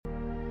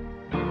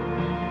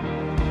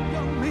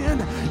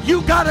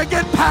You got to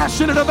get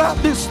passionate about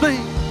this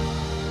thing.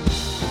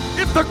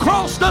 If the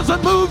cross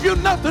doesn't move you,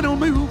 nothing will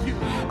move you.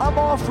 I'm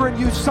offering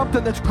you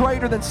something that's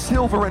greater than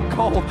silver and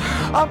gold.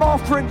 I'm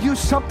offering you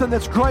something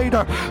that's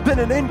greater than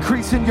an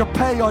increase in your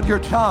pay on your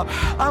job.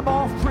 I'm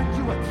offering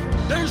you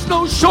There's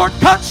no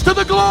shortcuts to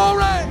the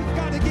glory. We've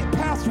got to get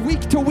past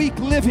week-to-week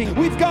living.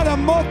 We've got to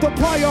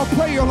multiply our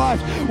prayer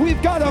life.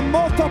 We've got to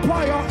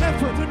multiply our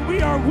effort. When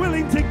we are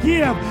willing to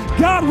give,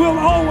 God will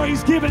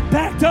always give it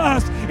back to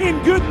us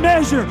in good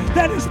measure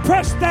that is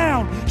pressed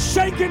down,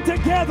 shaken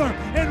together,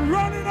 and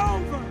running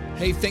over.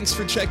 Hey, thanks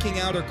for checking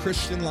out our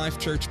Christian Life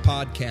Church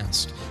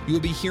podcast. You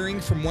will be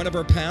hearing from one of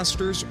our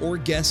pastors or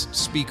guest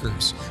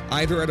speakers,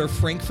 either at our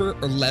Frankfurt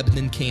or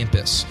Lebanon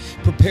campus.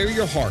 Prepare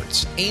your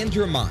hearts and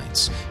your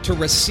minds to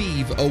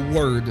receive a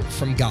word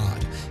from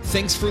God.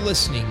 Thanks for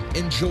listening.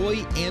 Enjoy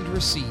and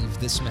receive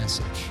this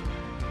message.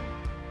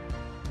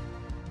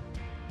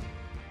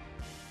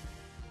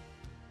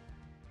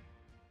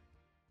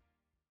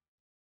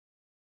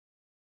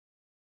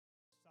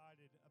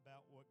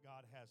 About what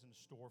God has in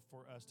store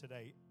for us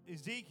today.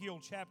 Ezekiel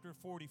chapter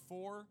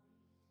 44,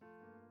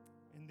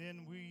 and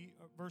then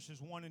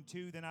verses 1 and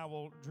 2, then I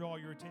will draw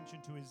your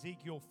attention to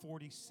Ezekiel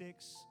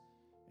 46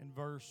 and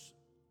verse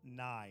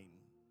 9.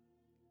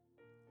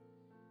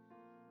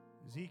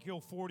 Ezekiel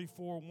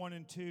 44, 1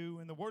 and 2,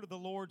 and the word of the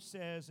Lord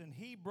says, "And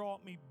he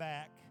brought me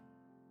back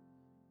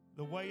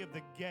the way of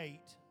the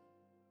gate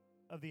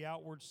of the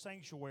outward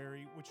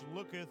sanctuary, which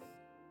looketh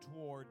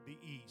toward the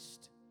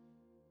east.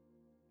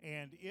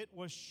 And it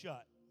was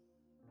shut."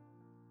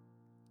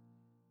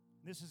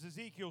 This is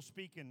Ezekiel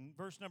speaking.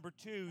 Verse number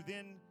 2,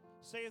 "Then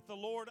saith the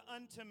Lord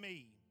unto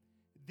me,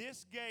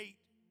 This gate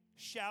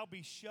shall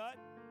be shut,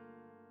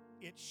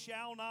 it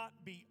shall not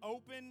be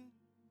open,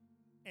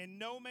 and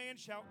no man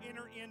shall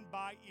enter in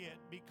by it,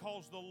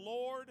 because the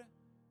Lord,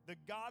 the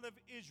God of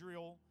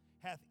Israel,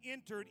 hath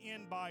entered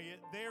in by it,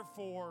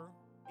 therefore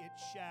it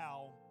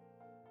shall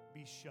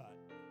be shut."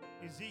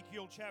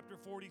 Ezekiel chapter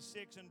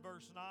 46 and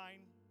verse 9.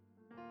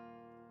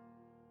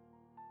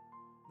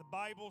 The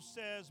Bible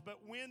says,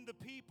 "But when the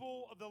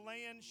people of the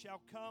land shall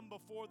come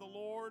before the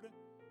Lord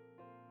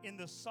in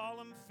the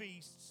solemn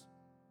feasts,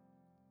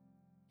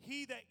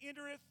 he that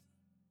entereth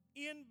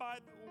in by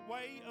the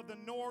way of the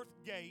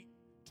north gate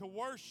to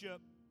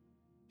worship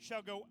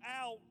shall go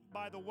out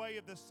by the way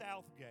of the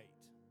south gate.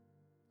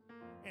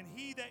 And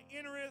he that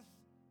entereth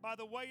by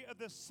the way of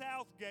the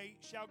south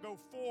gate shall go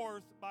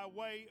forth by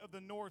way of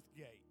the north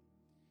gate.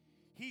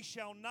 He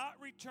shall not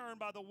return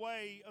by the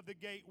way of the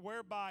gate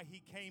whereby he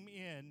came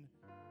in,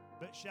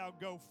 but shall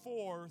go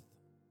forth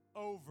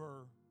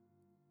over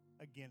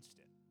against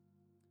it."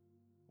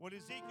 What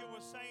Ezekiel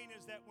was saying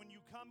is that when you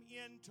come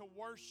in to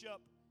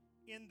worship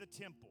in the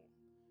temple,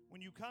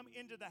 when you come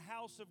into the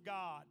house of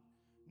God,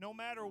 no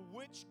matter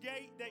which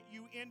gate that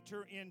you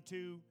enter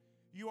into,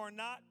 you are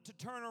not to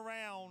turn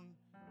around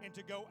and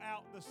to go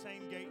out the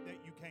same gate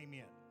that you came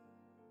in.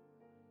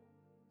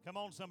 Come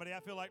on, somebody. I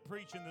feel like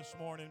preaching this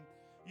morning.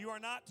 You're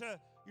not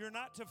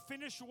to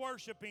finish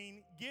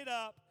worshiping, get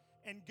up,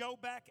 and go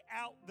back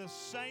out the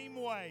same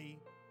way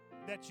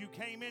that you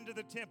came into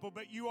the temple,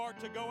 but you are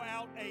to go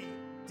out a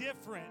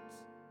different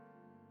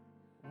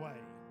way.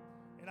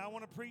 And I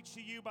want to preach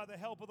to you by the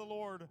help of the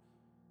Lord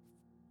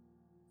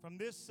from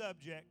this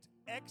subject: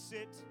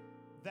 exit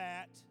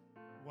that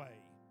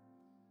way.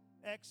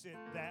 Exit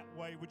that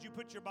way. Would you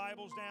put your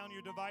Bibles down,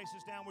 your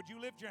devices down? Would you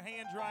lift your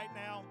hands right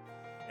now?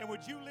 And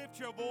would you lift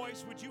your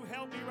voice? Would you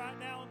help me right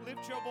now and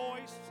lift your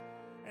voice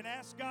and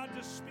ask God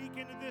to speak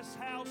into this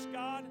house?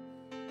 God,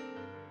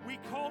 we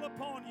call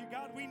upon you.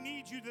 God, we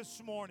need you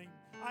this morning.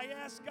 I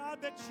ask,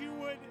 God, that you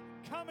would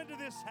come into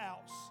this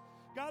house.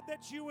 God,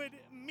 that you would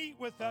meet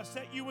with us,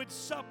 that you would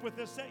sup with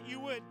us, that you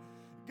would,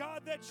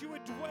 God, that you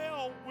would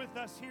dwell with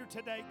us here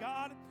today,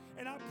 God.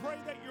 And I pray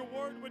that your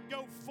word would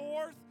go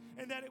forth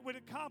and that it would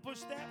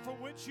accomplish that for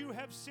which you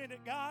have sent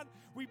it, God.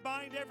 We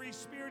bind every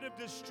spirit of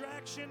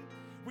distraction.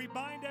 We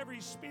bind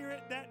every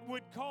spirit that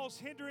would cause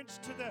hindrance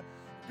to the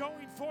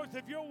going forth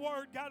of your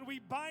word, God. We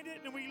bind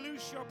it and we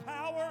loose your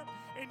power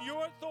and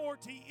your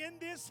authority in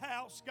this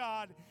house,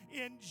 God,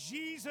 in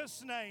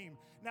Jesus' name.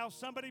 Now,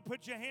 somebody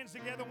put your hands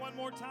together one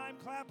more time.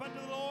 Clap unto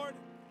the Lord.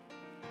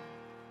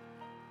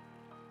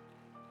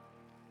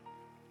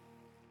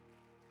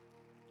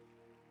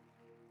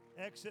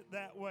 Exit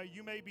that way.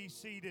 You may be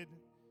seated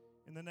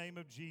in the name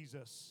of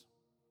Jesus.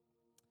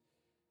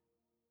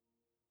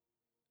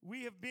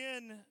 We have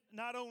been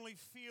not only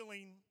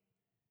feeling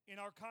in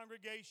our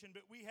congregation,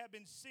 but we have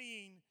been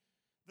seeing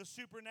the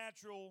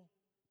supernatural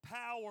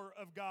power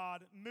of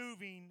God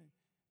moving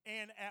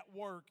and at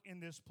work in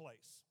this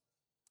place.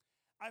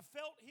 I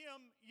felt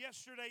Him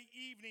yesterday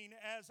evening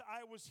as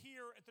I was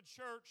here at the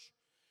church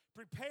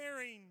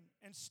preparing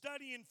and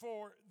studying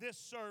for this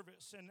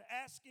service and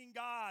asking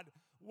God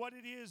what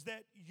it is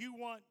that you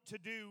want to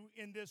do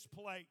in this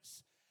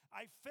place.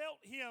 I felt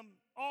Him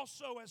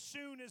also as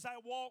soon as I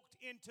walked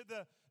into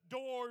the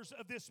doors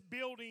of this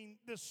building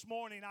this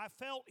morning. I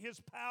felt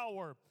His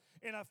power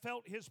and I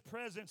felt His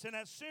presence. And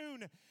as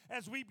soon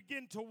as we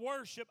begin to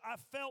worship, I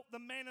felt the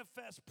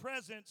manifest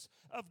presence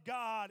of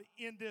God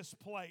in this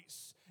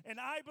place. And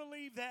I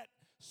believe that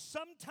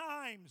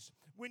sometimes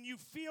when you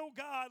feel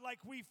God like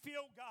we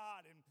feel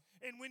God,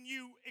 and when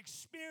you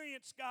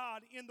experience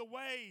God in the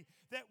way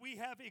that we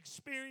have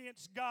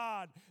experienced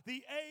God,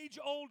 the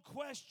age-old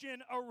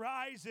question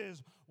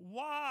arises,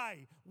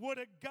 why would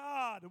the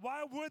God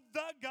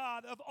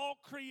of all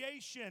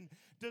creation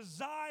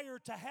desire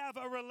to have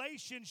a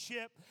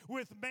relationship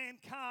with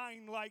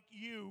mankind like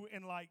you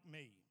and like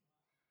me?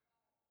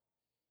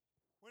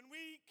 When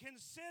we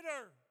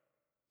consider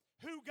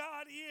who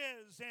God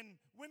is, and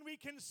when we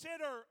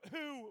consider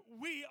who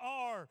we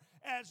are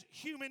as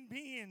human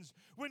beings,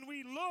 when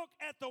we look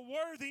at the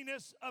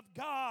worthiness of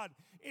God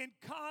in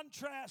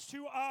contrast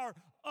to our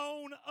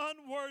own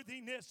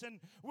unworthiness, and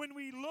when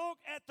we look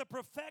at the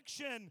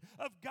perfection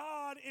of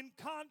God in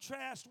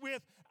contrast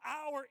with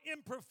our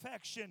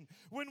imperfection,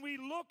 when we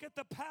look at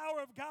the power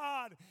of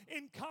God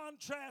in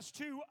contrast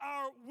to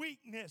our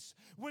weakness,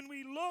 when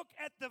we look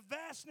at the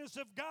vastness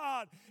of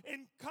God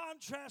in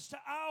contrast to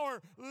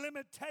our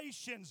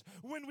limitations,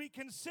 when we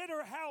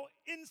consider how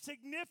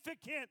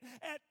insignificant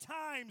at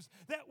times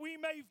that we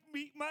may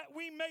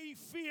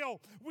feel,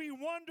 we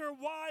wonder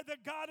why the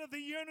God of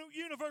the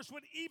universe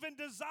would even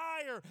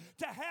desire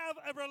to have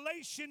a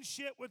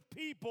relationship with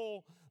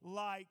people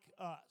like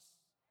us.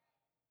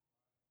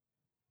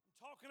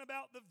 I'm talking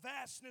about the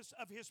vastness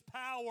of His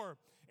power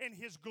and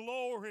His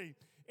glory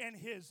and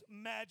His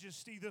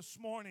majesty this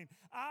morning.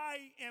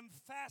 I am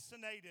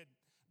fascinated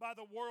by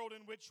the world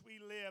in which we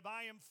live.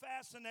 I am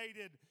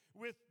fascinated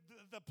with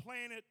the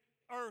planet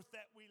Earth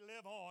that we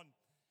live on.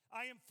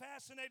 I am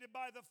fascinated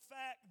by the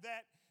fact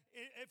that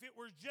if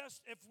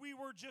we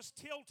were just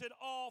tilted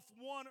off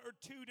 1 or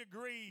 2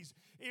 degrees,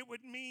 it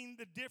would mean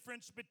the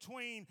difference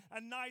between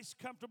a nice,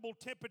 comfortable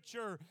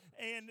temperature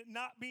and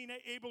not being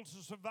able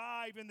to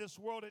survive in this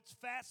world. It's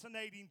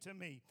fascinating to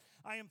me.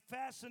 I am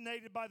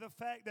fascinated by the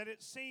fact that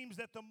it seems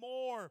that the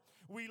more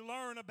we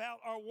learn about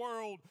our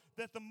world,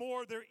 that the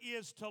more there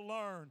is to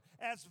learn.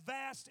 As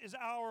vast as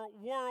our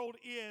world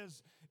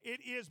is, it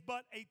is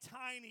but a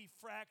tiny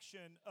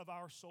fraction of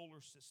our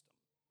solar system.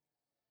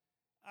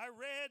 I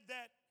read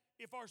that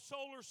if our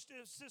solar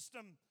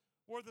system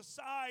were the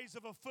size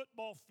of a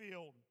football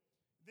field,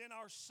 then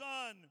our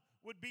sun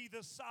would be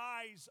the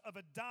size of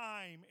a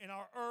dime, and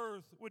our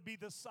earth would be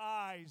the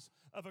size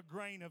of a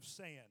grain of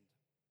sand.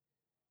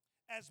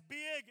 As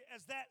big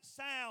as that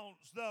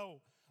sounds,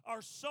 though,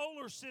 our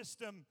solar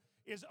system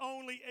is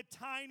only a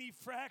tiny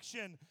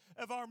fraction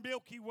of our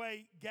Milky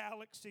Way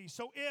galaxy.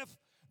 So if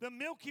the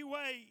Milky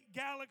Way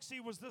galaxy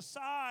was the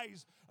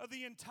size of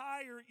the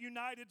entire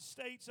United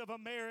States of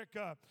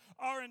America,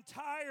 our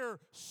entire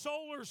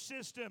solar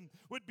system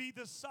would be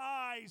the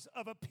size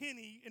of a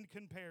penny in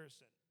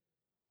comparison.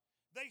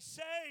 They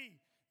say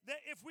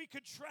that if we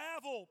could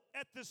travel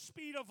at the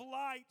speed of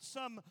light,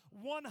 some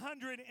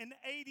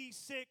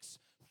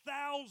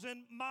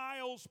 186,000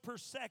 miles per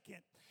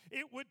second,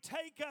 it would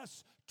take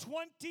us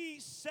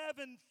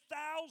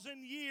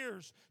 27,000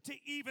 years to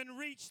even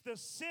reach the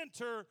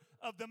center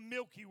of the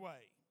Milky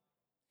Way.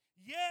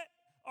 Yet,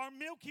 our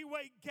Milky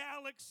Way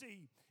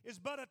galaxy is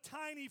but a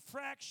tiny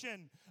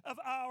fraction of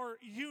our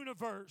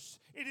universe.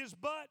 It is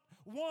but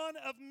one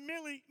of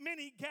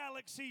many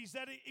galaxies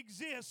that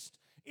exist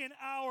in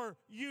our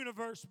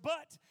universe.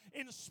 But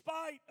in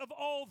spite of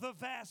all the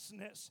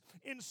vastness,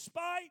 in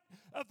spite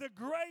of the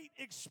great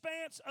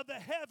expanse of the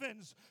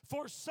heavens,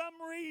 for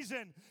some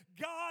reason,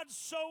 God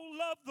so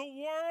loved the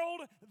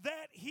world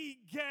that He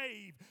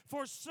gave.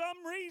 For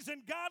some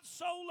reason, God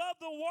so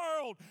loved the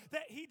world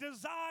that He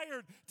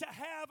desired to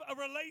have a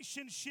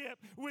relationship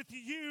with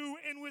you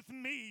and with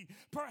me.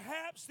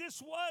 Perhaps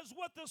this was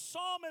what the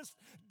psalmist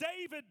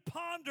David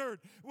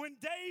pondered when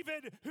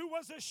David, who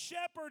was a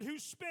shepherd who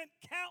spent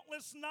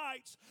countless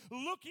nights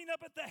looking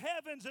up at the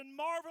heavens and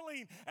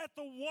marveling at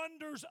the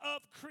wonders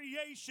of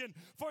creation.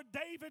 For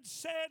David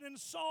said in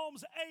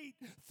Psalms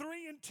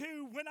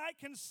 8:3-2, when I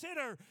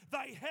consider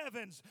thy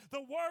heavens,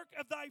 the work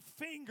of thy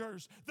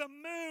fingers, the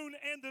moon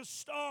and the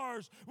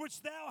stars,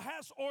 which thou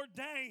hast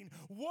ordained,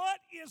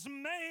 what is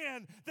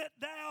man that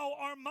thou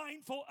art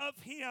mindful of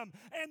him,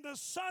 and the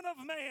Son of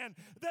Man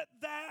that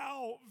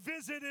thou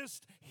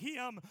visitest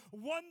him?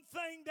 One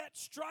thing that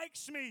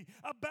strikes me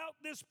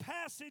about this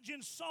passage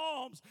in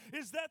Psalms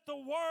is that the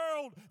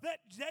world that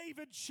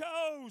David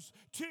chose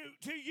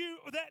to use,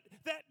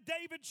 that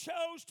David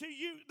chose to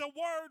use, the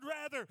word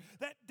rather,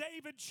 that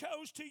David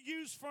chose to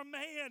use for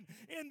man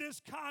in this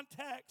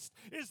context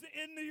is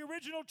in the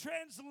original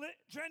translation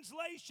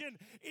illustration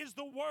is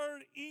the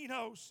word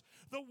enos.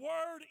 The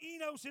word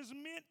enos is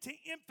meant to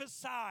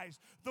emphasize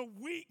the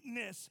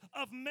weakness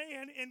of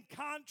man in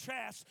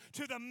contrast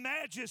to the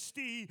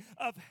majesty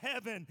of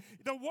heaven.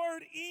 The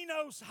word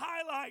enos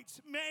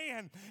highlights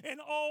man in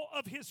all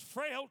of his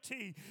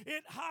frailty.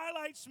 It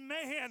highlights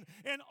man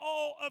in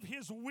all of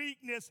his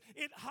weakness.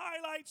 It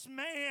highlights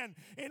man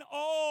in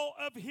all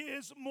of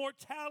his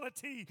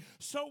mortality.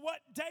 So what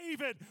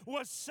David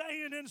was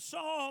saying in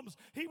Psalms,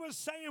 he was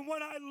saying,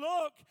 when I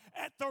look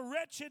at the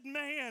wretched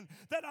man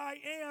that I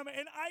am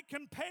and I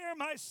compare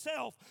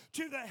myself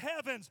to the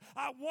heavens,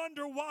 I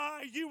wonder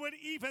why you would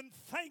even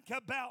think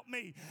about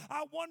me.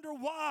 I wonder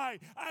why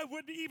I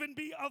would even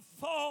be a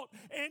thought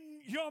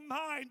in your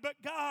mind. But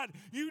God,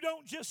 you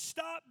don't just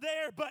stop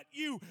there, but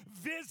you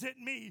visit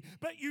me.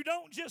 But you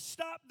don't just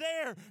stop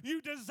there.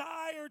 You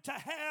desire to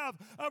have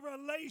a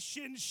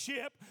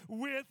relationship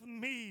with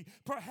me.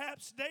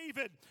 Perhaps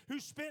David, who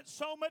spent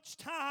so much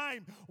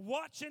time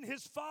watching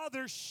his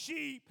father's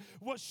sheep,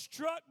 was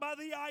struck by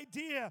the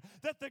idea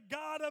that the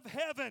God of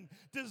heaven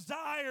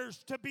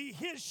desires to be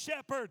his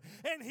shepherd,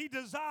 and he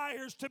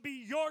desires to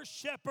be your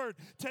shepherd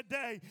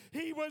today.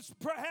 He was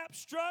perhaps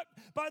struck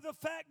by the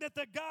fact that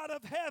the God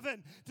of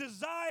heaven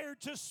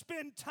desired to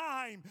spend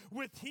time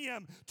with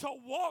him, to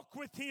walk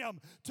with him,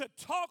 to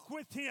talk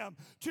with him,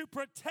 to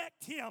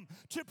protect him,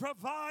 to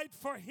provide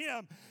for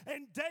him.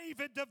 And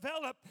David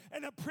developed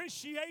an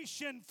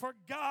appreciation for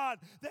God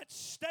that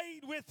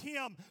stayed with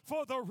him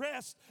for the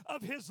rest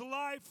of his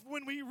life.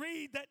 When we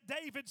read that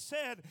David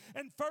said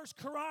in 1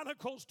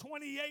 Chronicles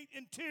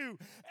 28:2,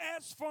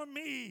 as for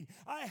me,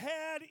 I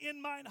had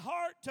in mine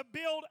heart to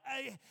build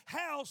a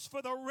house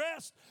for the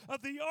rest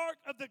of the ark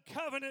of the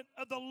covenant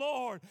of the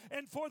Lord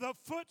and for the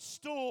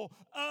footstool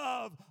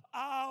of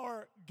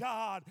our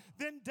God.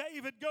 Then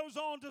David goes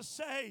on to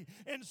say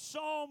in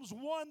Psalms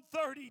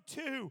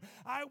 132,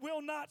 I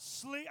will not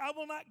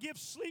give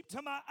sleep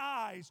to my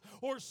eyes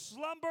or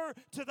slumber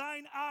to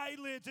thine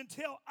eyelids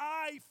until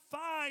I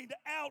find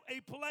out a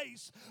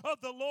place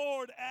of the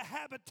Lord, a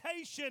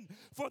habitation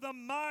for the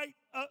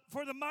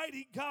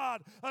mighty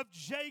God of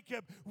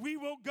Jacob. We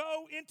will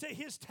go into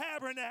his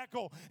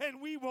tabernacle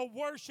and we will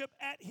worship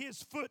at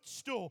his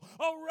footstool.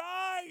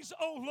 Arise,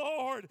 O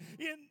Lord,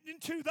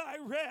 into thy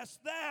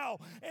rest, thou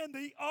and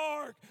the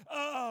ark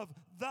of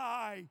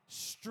thy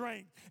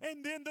strength.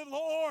 And then the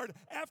Lord,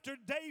 after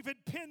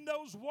David penned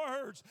those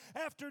words,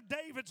 after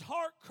David's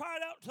heart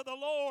cried out to the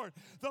Lord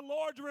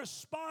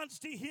responds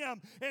to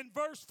him in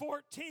verse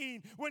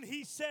 14 when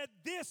he said,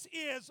 this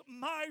is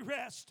my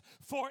rest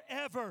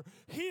forever.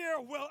 Here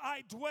will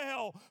I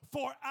dwell,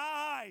 for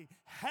I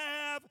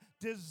have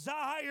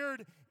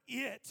desired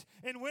it.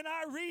 And when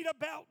I read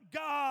about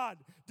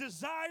God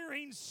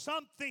desiring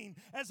something,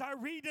 as I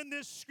read in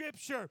this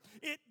scripture,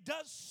 it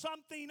does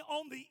something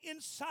on the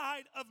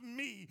inside of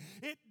me.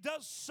 It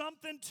does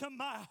something to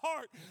my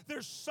heart.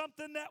 There's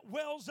something that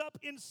wells up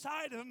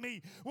inside of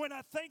me when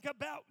I think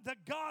about the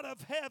God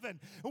of heaven,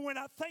 when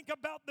I think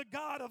about the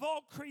God of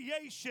all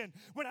creation,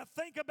 when I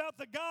think about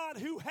the God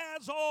who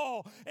has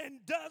all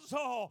and does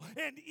all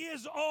and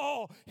is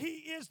all. He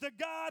is the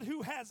God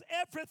who has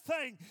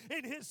everything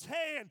in his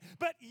hand,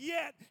 but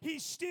yet he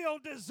still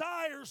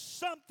desires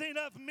something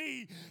of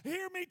me.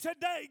 Hear me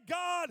today.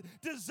 God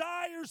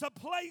desires a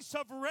place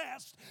of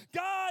rest.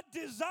 God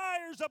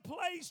desires a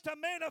place to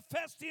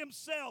manifest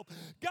himself.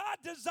 God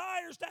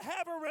desires to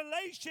have a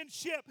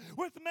relationship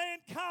with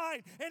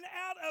mankind. And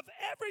out of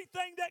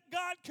everything that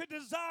God could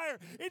desire,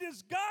 it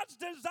is God's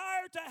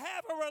desire to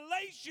have a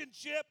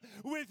relationship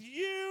with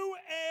you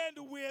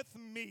and with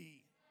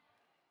me.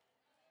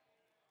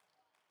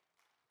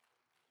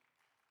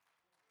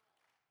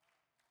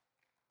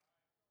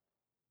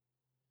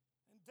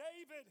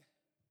 David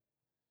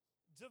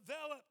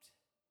developed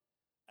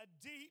a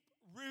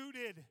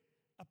deep-rooted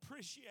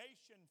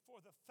appreciation for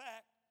the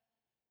fact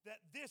that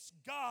this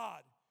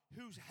God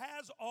who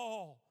has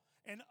all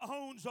and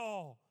owns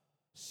all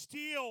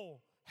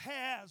still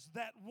has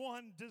that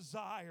one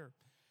desire.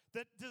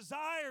 That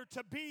desire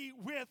to be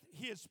with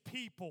his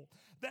people.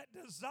 That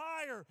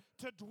desire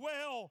to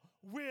dwell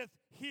with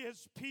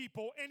his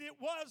people. And it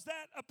was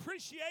that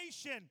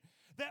appreciation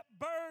that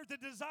birthed the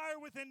desire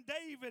within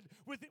David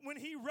when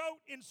he wrote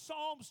in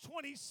Psalms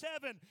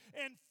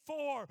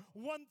 27:4,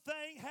 one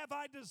thing have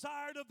I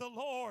desired of the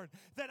Lord,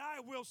 that I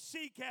will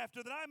seek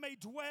after, that I may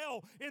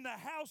dwell in the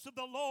house of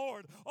the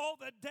Lord all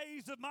the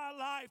days of my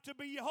life, to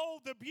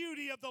behold the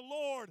beauty of the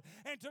Lord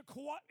and to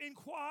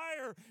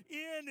inquire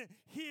in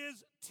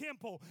his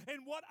temple.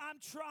 And what I'm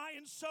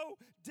trying so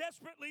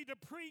desperately to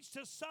preach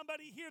to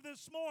somebody here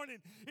this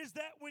morning is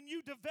that when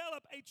you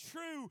develop a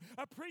true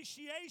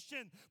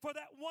appreciation for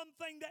that one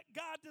thing thing that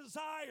God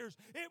desires,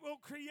 it will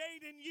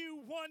create in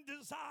you one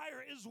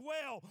desire as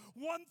well.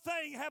 One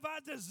thing have I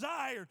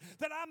desired,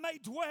 that I may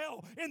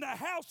dwell in the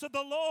house of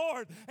the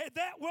Lord, and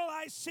that will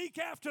I seek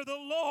after the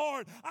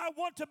Lord. I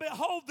want to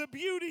behold the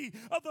beauty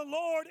of the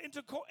Lord and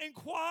to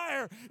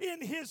inquire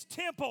in His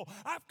temple.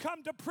 I've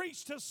come to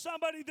preach to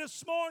somebody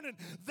this morning.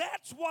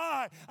 That's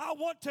why I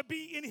want to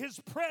be in His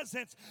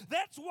presence.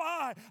 That's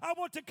why I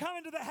want to come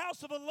into the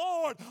house of the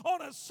Lord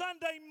on a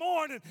Sunday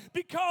morning,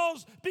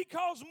 because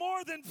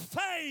more than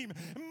fame,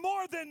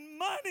 more than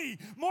money,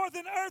 more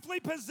than earthly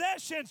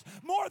possessions,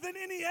 more than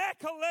any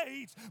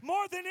accolades,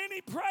 more than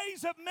any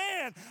praise of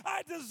man,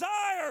 I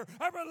desire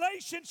a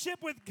relationship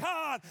with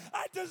God.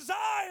 I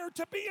desire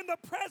to be in the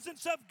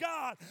presence of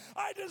God.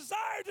 I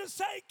desire to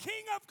say,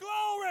 King of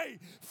glory,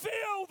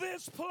 fill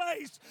this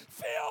place,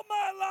 fill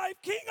my life.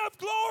 King of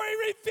glory,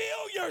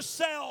 reveal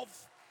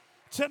yourself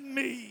to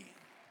me.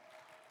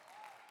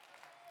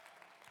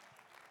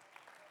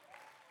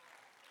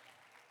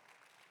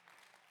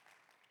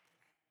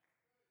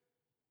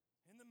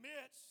 In the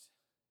midst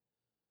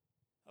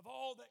of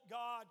all that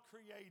God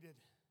created,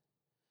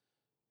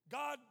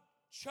 God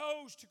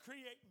chose to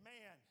create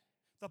man,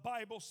 the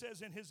Bible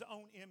says, in His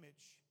own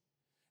image.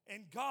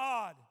 And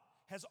God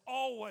has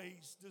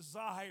always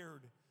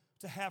desired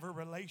to have a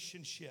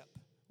relationship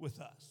with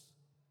us.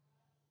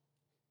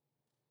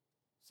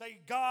 Say,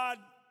 God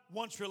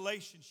wants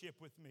relationship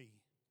with me.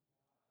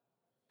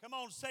 Come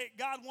on, say it.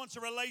 God wants a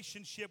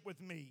relationship with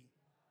me.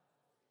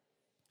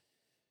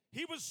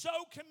 He was so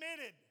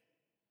committed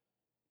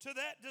to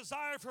that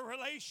desire for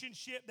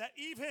relationship that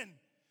even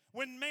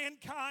when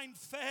mankind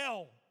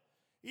fell,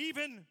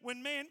 even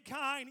when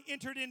mankind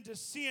entered into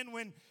sin,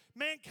 when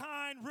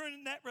mankind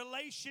ruined that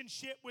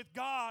relationship with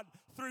God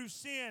through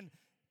sin,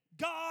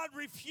 God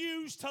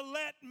refused to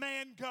let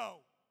man go.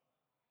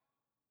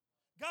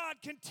 God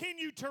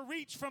continued to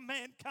reach for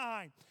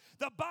mankind.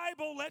 The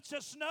Bible lets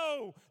us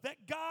know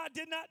that God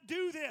did not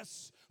do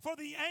this for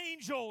the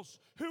angels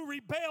who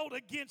rebelled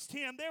against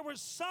Him. There was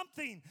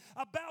something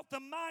about the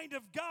mind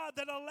of God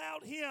that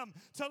allowed Him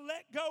to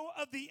let go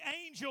of the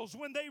angels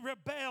when they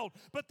rebelled.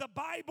 But the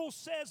Bible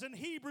says in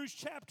Hebrews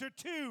chapter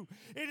 2,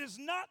 it is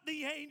not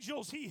the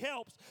angels He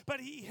helps, but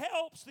He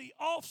helps the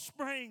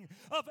offspring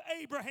of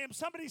Abraham.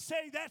 Somebody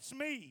say, that's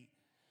me.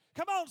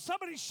 Come on,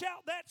 somebody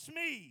shout, that's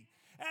me.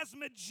 As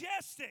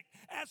majestic,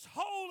 as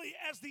holy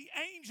as the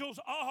angels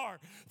are,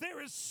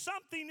 there is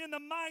something in the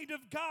mind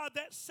of God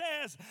that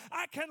says,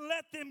 I can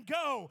let them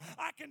go.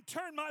 I can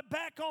turn my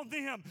back on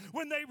them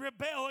when they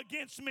rebel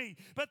against me.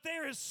 But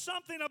there is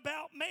something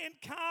about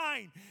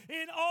mankind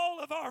in all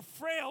of our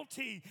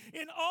frailty,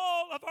 in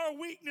all of our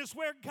weakness,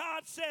 where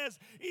God says,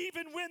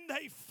 even when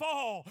they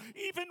fall,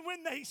 even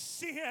when they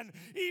sin,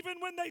 even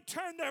when they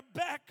turn their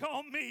back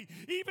on me,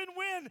 even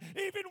when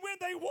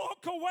they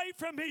walk away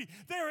from me,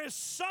 there is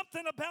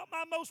something about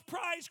my most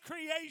prized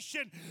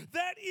creation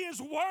that is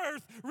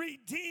worth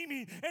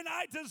redeeming, and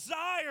I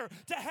desire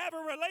to have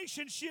a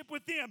relationship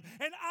with them,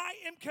 and I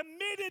am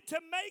committed to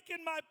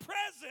making my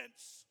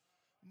presence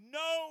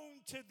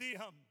known to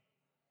them.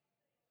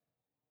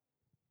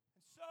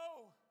 And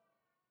so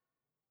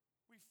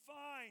we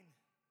find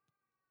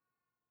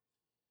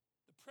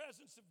the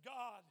presence of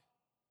God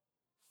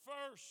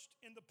first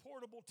in the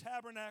portable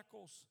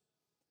tabernacles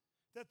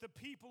that the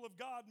people of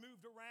God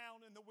moved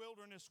around in the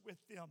wilderness with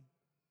them.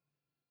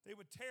 They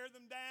would tear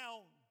them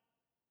down,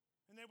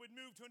 and they would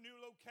move to a new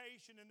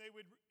location, and they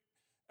would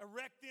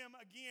erect them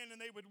again, and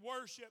they would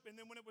worship, and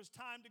then when it was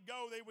time to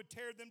go, they would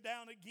tear them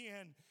down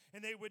again,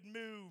 and they would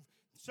move.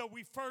 So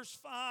we first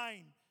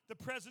find the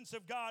presence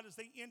of God as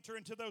they enter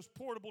into those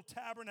portable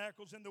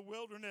tabernacles in the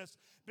wilderness.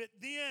 But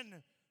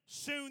then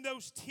soon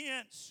those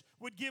tents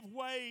would give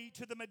way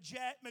to the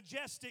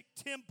majestic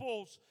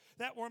temples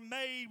that were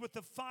made with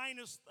the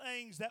finest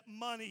things that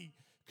money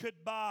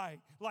could buy,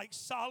 like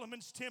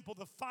Solomon's temple,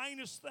 the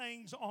finest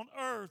things on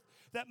earth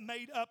that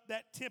made up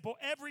that temple.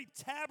 Every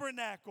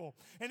tabernacle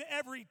and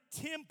every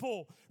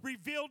temple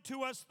revealed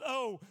to us,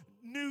 though,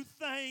 new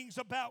things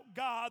about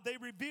God. They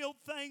revealed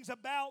things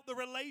about the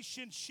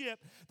relationship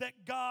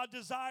that God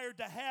desired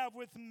to have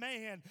with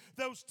man.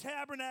 Those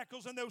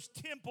tabernacles and those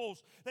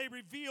temples, they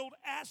revealed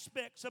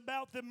aspects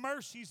about the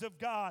mercies of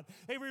God.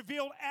 They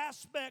revealed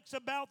aspects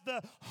about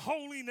the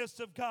holiness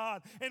of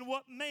God and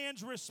what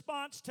man's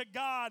response to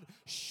God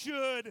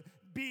should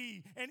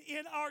be. And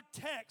in our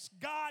text,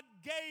 God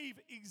gave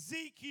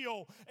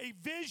Ezekiel a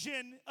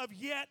vision of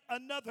yet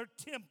another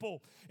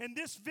temple. And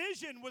this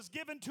vision was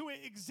given to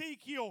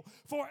Ezekiel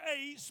for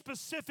a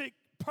specific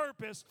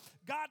purpose.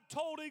 God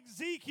told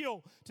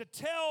Ezekiel to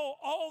tell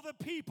all the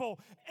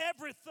people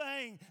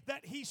everything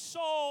that he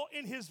saw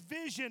in his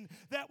vision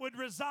that would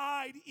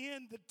reside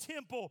in the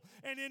temple.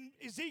 And in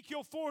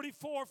Ezekiel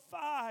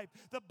 44:5,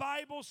 the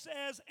Bible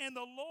says, and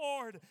the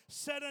Lord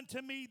said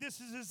unto me,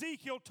 this is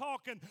Ezekiel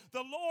talking,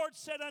 the Lord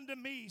said unto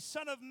me,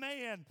 Son of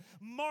man,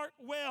 mark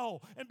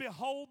well and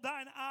behold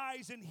thine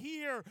eyes and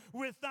hear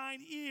with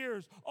thine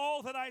ears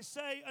all that I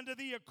say unto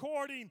thee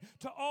according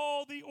to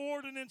all the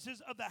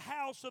ordinances of the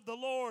house of the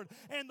Lord Lord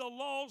and the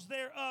laws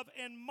thereof,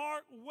 and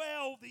mark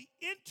well the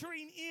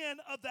entering in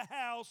of the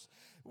house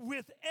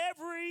with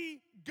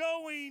every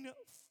going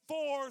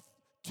forth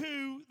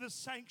to the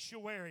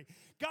sanctuary.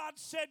 God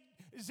said,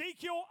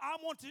 Ezekiel, I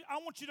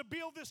want you to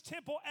build this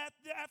temple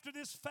after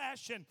this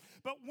fashion.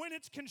 But when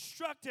it's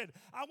constructed,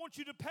 I want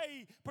you to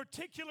pay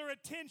particular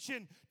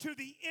attention to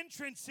the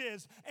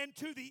entrances and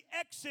to the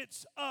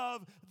exits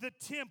of the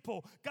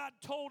temple. God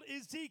told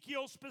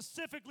Ezekiel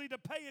specifically to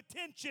pay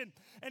attention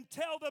and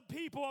tell the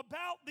people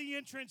about the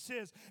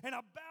entrances and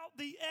about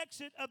the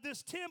exit of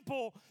this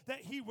temple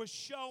that he was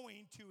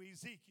showing to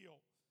Ezekiel.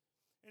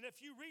 And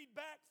if you read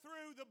back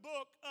through the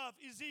book of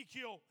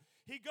Ezekiel,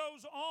 he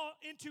goes on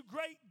into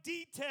great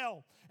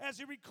detail as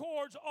he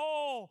records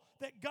all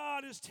that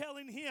God is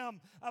telling him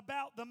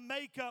about the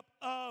makeup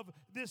of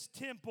this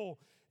temple.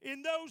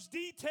 In those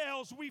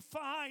details, we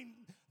find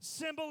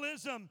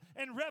symbolism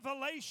and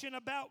revelation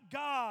about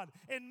God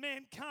and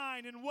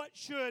mankind and what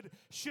should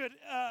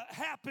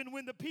happen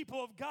when the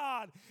people of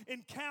God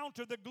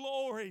encounter the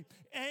glory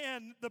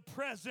and the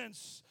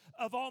presence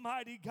of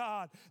Almighty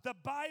God. The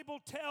Bible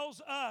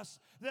tells us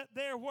that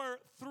there were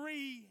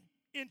 3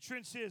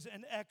 entrances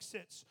and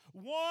exits,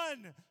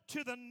 one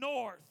to the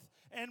north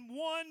and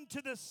one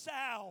to the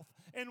south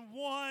and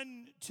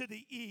one to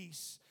the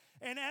east.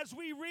 And as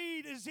we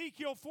read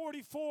Ezekiel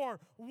 44,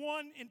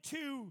 1 and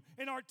 2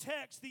 in our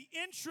text, the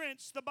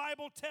entrance, the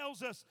Bible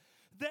tells us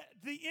that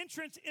the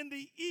entrance in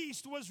the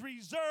east was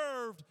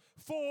reserved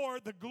for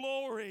the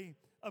glory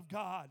of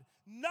God.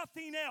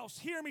 Nothing else,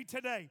 hear me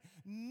today,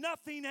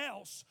 nothing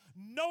else,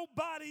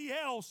 nobody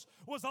else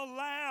was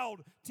allowed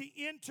to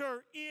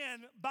enter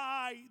in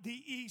by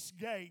the east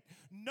gate.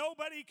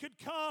 Nobody could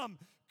come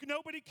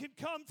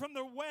from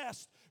the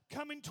west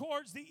coming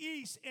towards the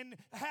east and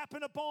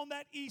happen upon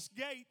that east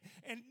gate.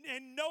 And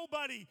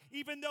nobody,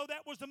 even though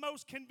that was the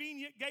most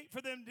convenient gate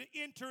for them to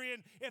enter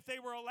in, if they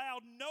were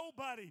allowed,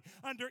 nobody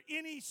under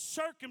any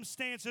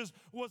circumstances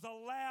was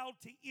allowed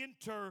to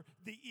enter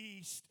the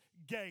east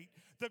gate.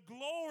 The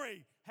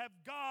glory of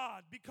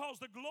God, because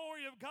the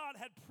glory of God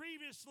had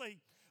previously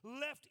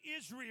left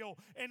Israel,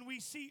 and we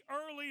see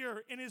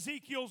earlier in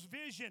Ezekiel's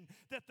vision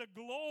that the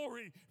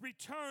glory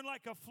returned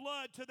like a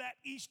flood to that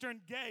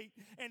eastern gate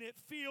and it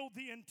filled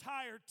the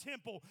entire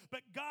temple.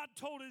 But God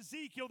told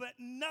Ezekiel that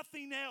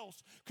nothing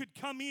else could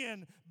come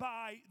in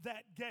by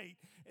that gate.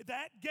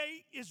 That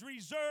gate is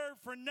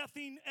reserved for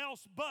nothing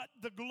else but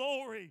the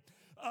glory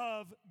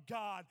of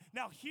God.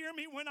 Now hear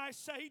me when I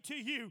say to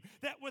you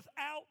that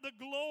without the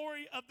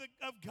glory of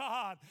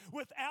God,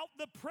 without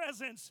the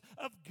presence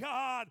of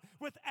God,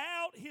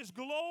 without his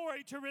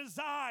glory to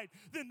reside,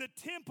 then the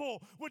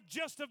temple would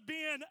just have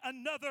been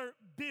another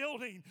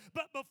building.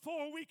 But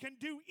before we can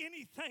do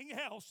anything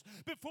else,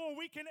 before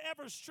we can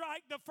ever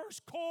strike the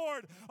first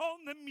chord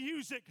on the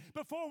music,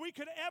 before we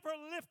could ever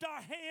lift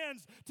our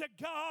hands to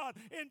God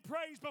in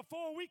praise,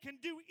 before we can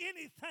do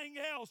anything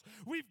else,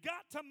 we've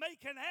got to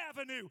make an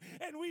avenue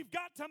and we've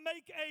got to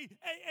make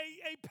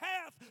a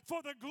path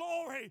for the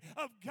glory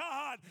of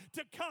God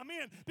to come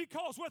in.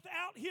 Because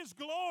without his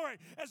glory,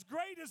 as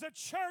great as a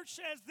church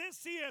as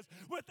this is,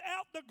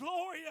 without the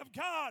glory of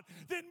God,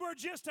 then we're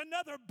just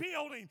another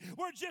building.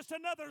 We're just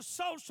another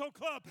social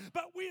club.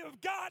 But we have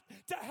got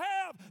to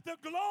have the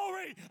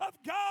glory of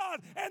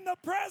God and the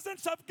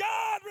presence of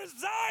God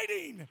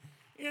residing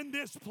in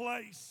this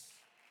place.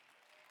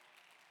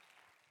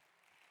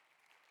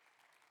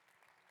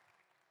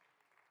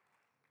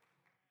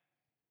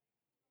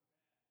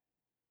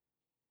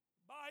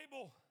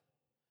 Bible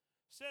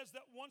says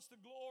that once the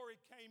glory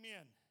came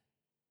in,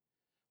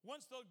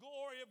 once the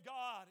glory of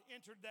God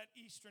entered that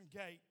eastern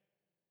gate,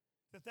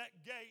 that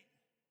gate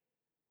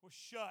was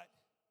shut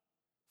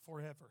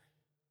forever.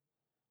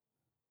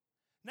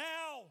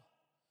 Now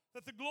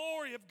that the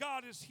glory of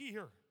God is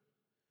here,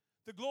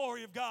 the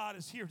glory of God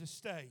is here to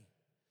stay.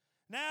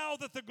 Now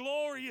that the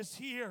glory is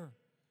here,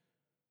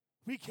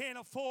 we can't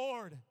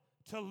afford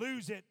to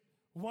lose it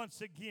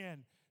once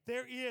again.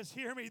 There is,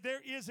 hear me,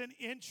 there is an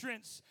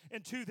entrance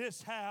into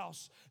this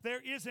house. There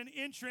is an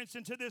entrance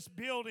into this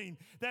building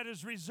that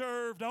is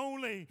reserved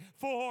only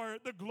for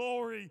the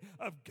glory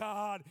of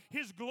God.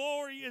 His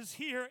glory is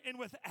here, and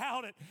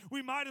without it,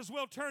 we might as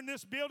well turn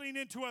this building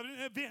into an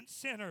event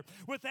center.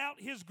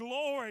 Without his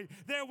glory,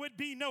 there would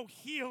be no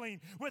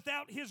healing.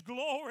 Without his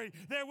glory,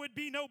 there would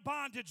be no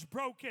bondage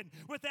broken.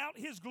 Without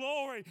his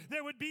glory,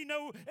 there would be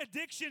no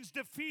addictions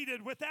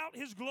defeated. Without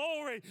his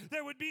glory,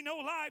 there would be no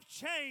life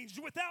changed.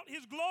 Without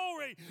his glory,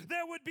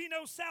 there would be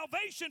no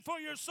salvation for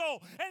your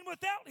soul. And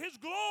without his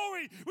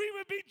glory, we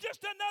would be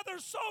just another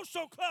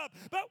social club.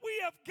 But we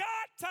have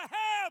got to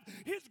have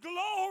his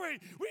glory.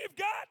 We've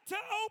got to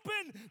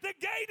open the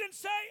gate and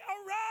say,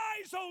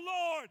 "Arise, O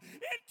Lord,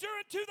 enter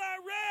into thy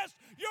rest.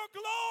 Your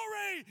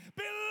glory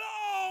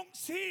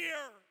belongs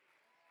here."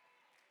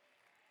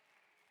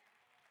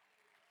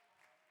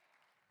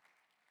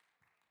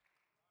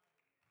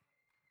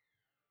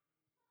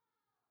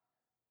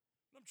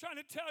 I'm trying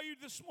to tell you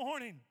this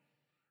morning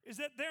is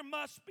that there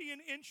must be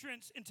an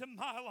entrance into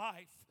my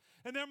life.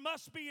 And there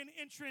must be an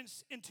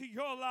entrance into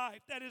your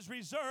life that is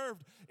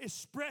reserved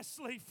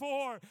expressly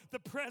for the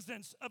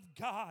presence of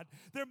God.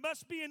 There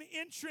must be an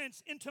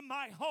entrance into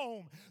my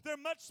home. There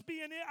must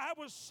be I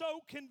was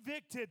so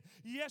convicted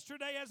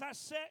yesterday as I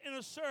sat in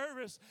a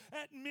service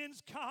at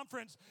men's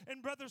conference,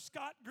 and Brother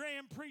Scott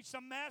Graham preached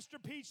a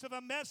masterpiece of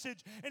a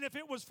message. And if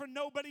it was for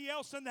nobody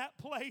else in that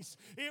place,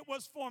 it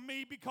was for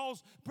me,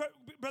 because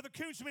Brother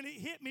Koonsman, it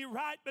hit me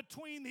right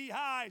between the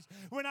eyes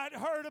when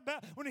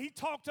he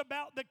talked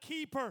about the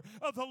keeper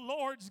of the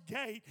Lord's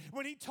gate,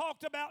 when he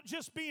talked about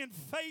just being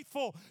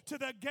faithful to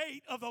the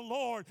gate of the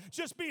Lord,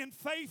 just being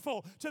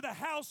faithful to the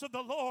house of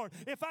the Lord.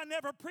 If I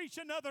never preach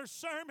another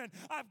sermon,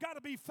 I've got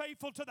to be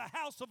faithful to the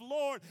house of the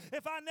Lord.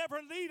 If I never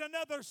lead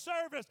another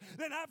service,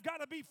 then I've got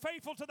to be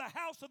faithful to the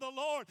house of the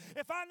Lord.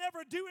 If I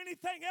never do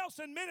anything else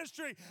in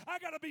ministry, I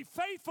got to be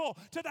faithful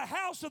to the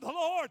house of the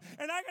Lord.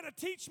 And I got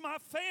to teach my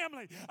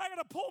family. I got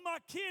to pull my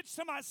kids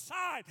to my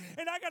side,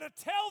 and I got to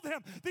tell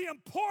them the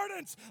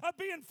importance of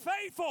being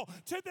faithful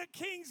to the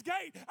King's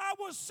gate. I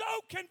was so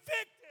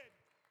convicted.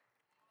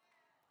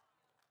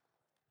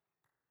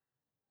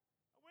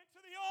 I went to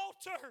the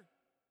altar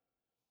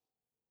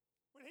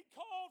when he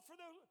called for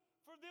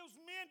those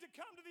men to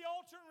come to the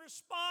altar and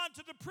respond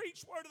to the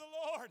preached word of the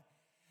Lord.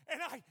 And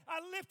I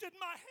lifted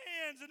my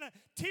hands, and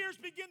tears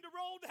began to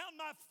roll down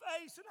my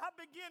face, and I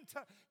began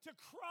to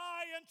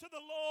cry unto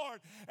the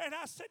Lord. And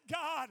I said,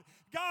 God,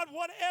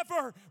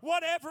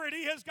 whatever it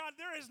is, God,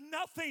 there is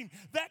nothing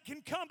that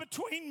can come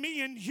between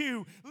me and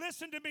you.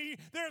 Listen to me.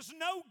 There's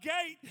no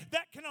gate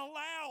that can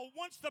allow,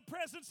 once the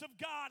presence of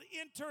God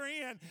enter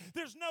in,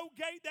 there's no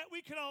gate that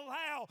we can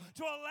allow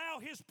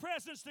his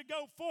presence to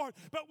go forth.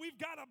 But we've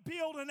got to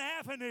build an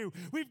avenue.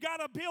 We've got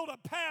to build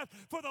a path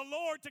for the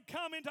Lord to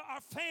come into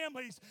our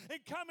families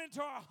and come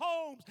into our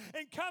homes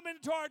and come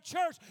into our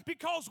church,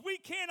 because we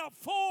can't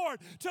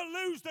afford to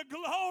lose the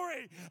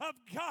glory of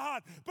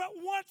God. But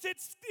once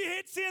it's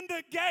in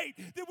the gate,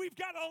 then we've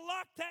got to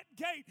lock that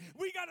gate.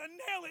 We got to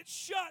nail it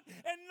shut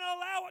and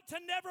allow it to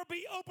never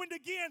be opened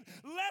again,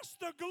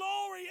 lest the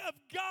glory of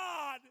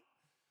God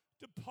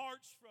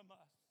departs from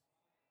us.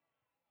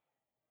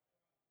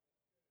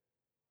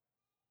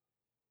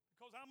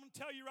 Because I'm going to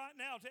tell you right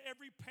now, to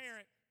every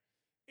parent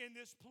in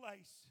this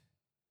place,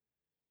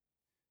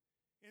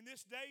 in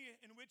this day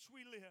in which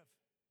we live,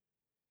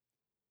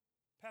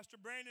 Pastor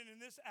Brandon,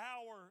 in this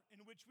hour in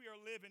which we are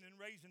living and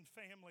raising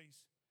families,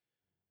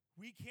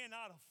 we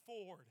cannot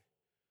afford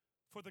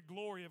for the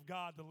glory of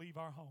God to leave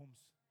our homes.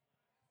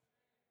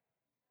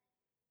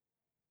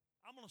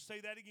 I'm going to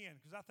say that again,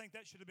 because I think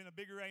that should have been a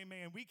bigger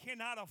amen. We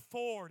cannot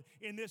afford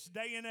in this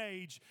day and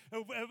age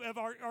of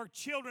our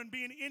children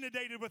being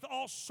inundated with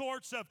all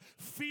sorts of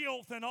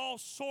filth and all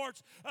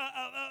sorts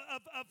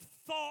of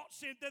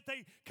thoughts that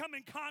they come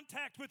in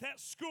contact with at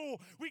school.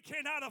 We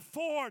cannot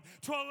afford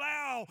to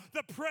allow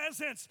the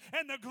presence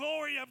and the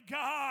glory of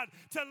God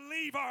to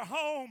leave our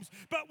homes.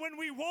 But when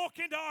we walk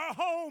into our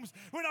homes,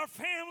 when our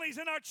families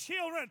and our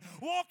children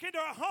walk into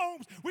our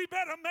homes, we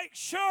better make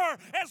sure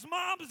as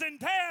moms and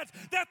dads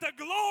that the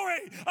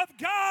glory of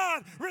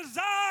God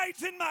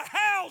resides in my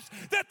house,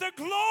 that the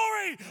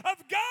glory of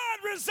God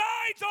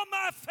resides on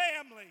my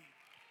family.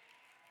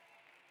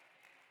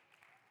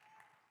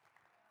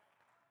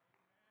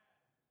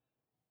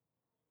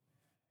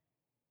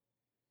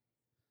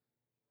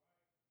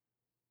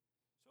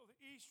 So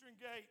the eastern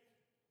gate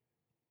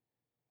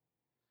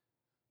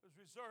was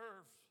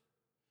reserved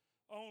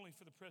only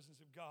for the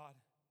presence of God.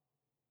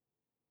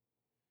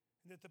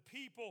 And that the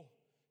people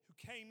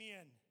who came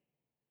in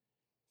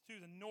through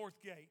the north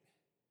gate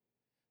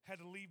had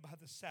to leave by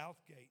the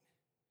south gate.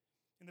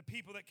 And the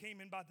people that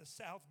came in by the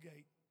south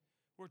gate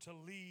were to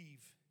leave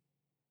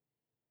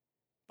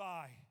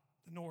by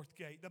the north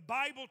gate. The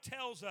Bible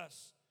tells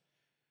us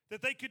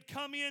that they could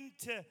come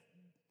into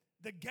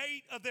the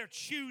gate of their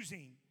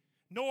choosing.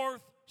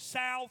 North,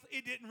 south,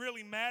 it didn't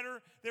really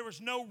matter. There was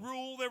no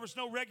rule, there was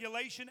no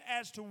regulation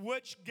as to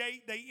which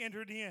gate they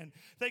entered in.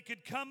 They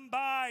could come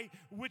by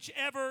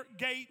whichever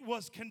gate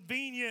was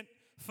convenient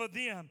for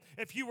them.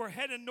 If you were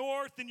headed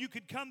north, then you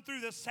could come through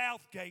the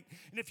south gate.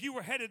 And if you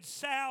were headed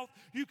south,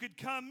 you could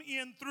come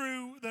in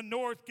through the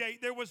north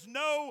gate. There was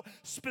no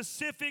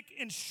specific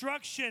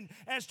instruction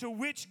as to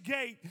which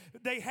gate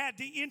they had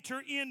to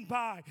enter in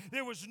by.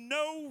 There was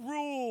no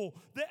rule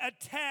that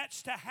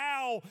attached to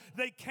how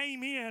they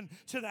came in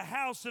to the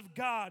house of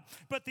God.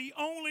 But the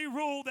only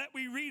rule that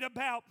we read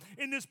about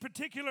in this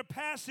particular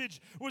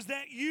passage was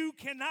that you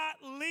cannot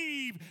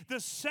leave the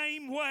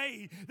same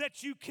way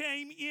that you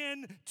came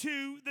in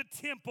to the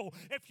temple.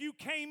 If you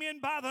came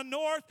in by the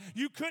north,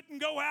 you couldn't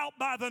go out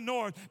by the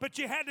north, but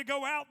you had to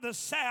go out the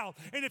south.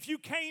 And if you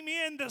came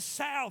in the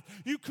south,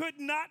 you could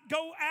not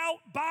go out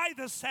by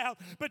the south,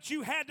 but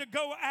you had to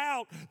go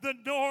out the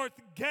north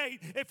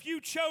gate. If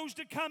you chose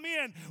to come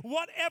in,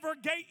 whatever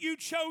gate you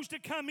chose to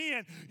come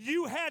in,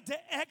 you had to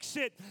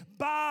exit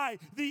by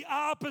the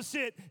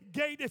opposite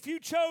gate, if you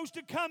chose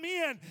to come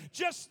in,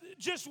 just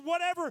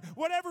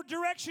whatever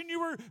direction you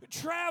were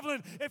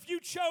traveling, if you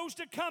chose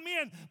to come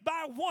in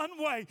by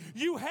one way,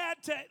 you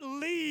had to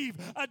leave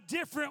a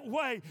different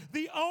way.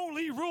 The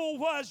only rule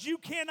was you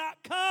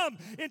cannot come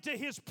into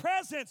His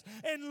presence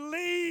and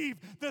leave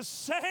the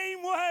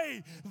same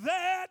way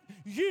that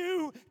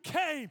you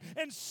came.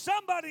 And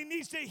somebody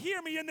needs to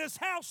hear me in this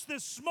house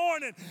this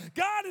morning.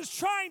 God is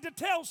trying to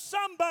tell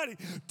somebody,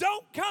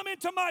 don't come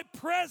into my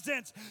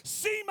presence,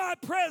 see my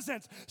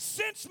presence,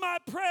 sense my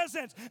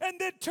presence, and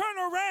then turn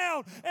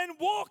around and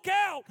walk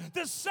out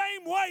the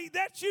same way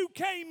that you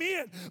came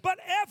in. But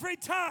every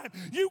time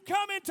you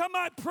come into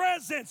my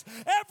presence,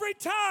 every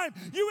time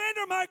you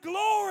enter my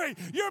glory,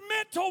 you're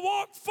meant to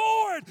walk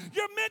forward.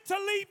 You're meant to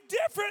leave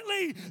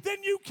differently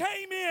than you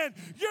came in.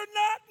 You're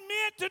not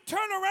meant to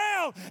turn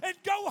around and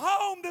go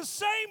home the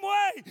same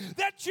way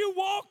that you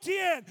walked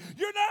in.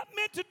 You're not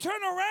meant to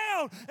turn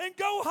around and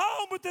go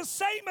home with the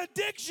same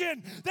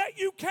addiction that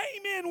you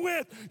came in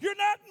with. You're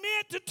not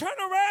meant to turn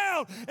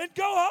around and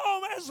go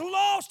home as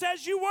lost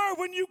as you were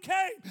when you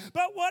came.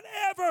 But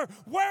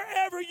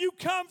wherever you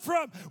come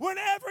from,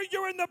 whenever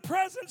you're in the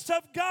presence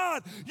of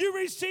God, you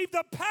receive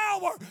the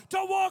power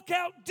to walk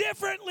out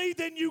differently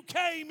than you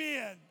came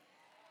in.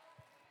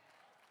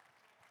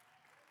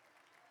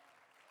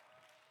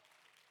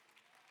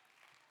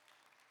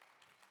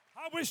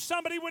 I wish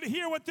somebody would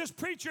hear what this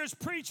preacher is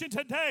preaching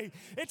today.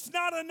 It's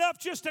not enough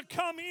just to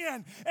come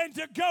in and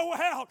to go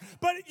out,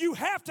 but you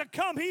have to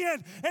come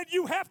in and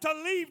you have to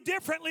leave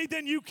differently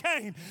than you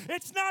came.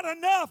 It's not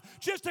enough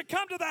just to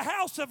come to the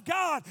house of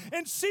God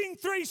and sing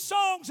 3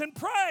 songs and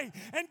pray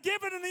and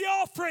give it in the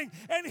offering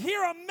and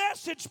hear a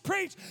message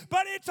preached,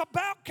 but it's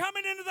about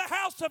coming into the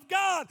house of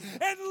God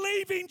and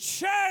leaving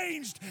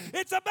changed.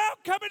 It's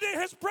about coming to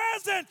His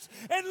presence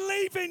and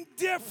leaving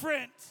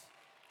different.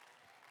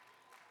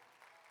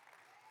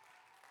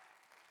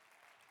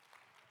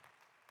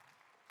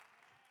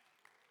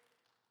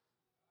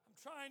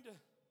 Trying to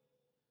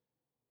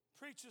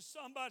preach to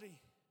somebody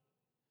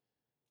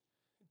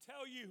and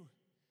tell you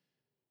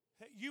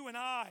that you and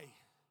I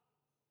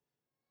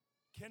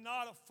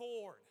cannot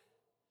afford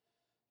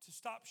to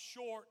stop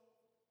short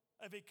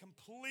of a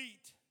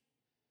complete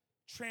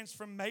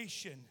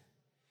transformation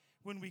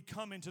when we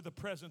come into the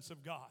presence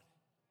of God.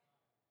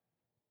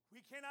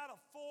 We cannot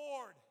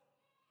afford,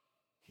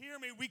 hear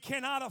me, we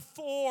cannot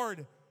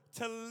afford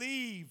to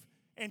leave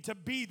and to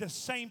be the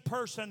same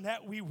person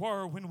that we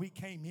were when we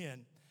came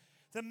in.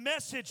 The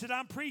message that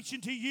I'm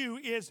preaching to you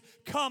is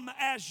come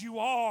as you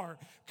are.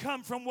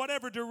 Come from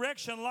whatever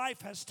direction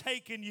life has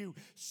taken you.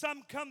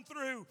 Some come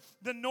through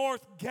the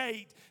north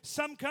gate.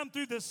 Some come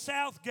through the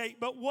south gate.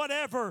 But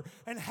whatever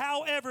and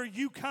however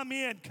you come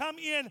in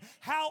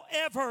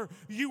however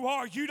you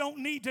are. You don't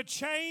need to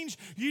change.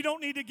 You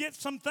don't need to get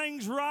some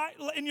things right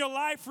in your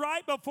life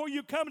right before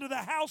you come to the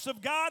house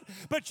of God.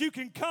 But you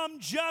can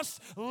come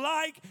just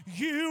like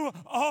you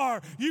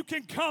are. You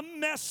can come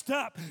messed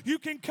up. You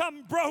can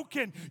come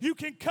broken. You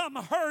can come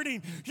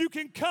hurting. You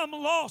can come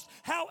lost.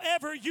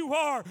 However you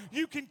are,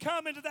 you can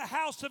come into the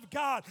house of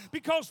God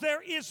because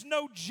there is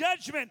no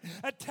judgment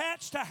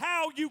attached to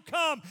how you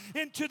come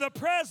into the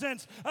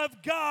presence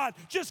of God.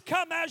 Just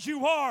come as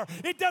you are.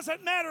 It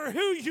doesn't matter who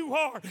you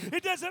are.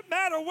 It doesn't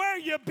matter where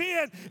you've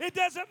been. It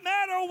doesn't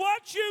matter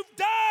what you've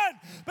done.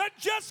 But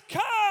just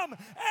come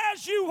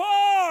as you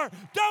are.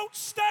 Don't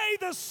stay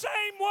the same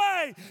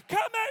way.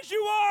 Come as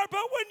you are.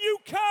 But when you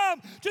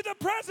come to the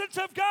presence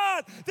of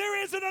God,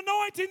 there is an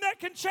anointing that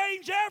can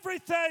change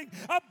everything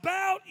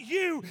about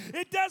you.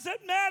 It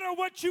doesn't matter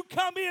what you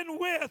come in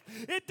with.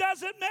 It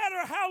doesn't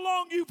matter how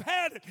long you've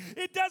had it.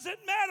 It doesn't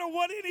matter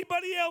what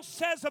anybody else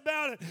says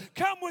about it.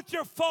 Come with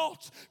your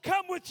faults.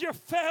 Come with your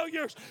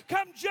failures.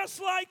 Come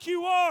just like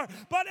you are.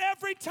 But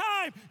every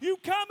time you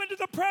come into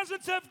the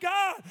presence of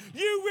God,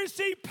 you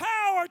receive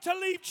power to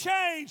leave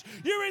change.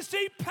 You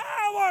receive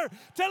power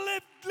to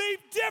leave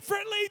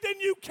differently than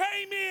you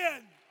came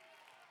in.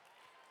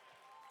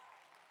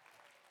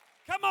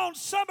 Come on,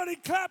 somebody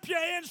clap your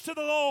hands to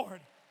the Lord.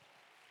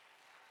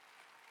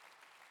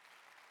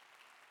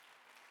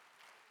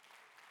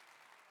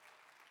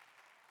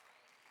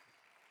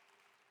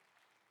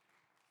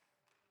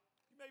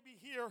 You may be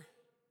here.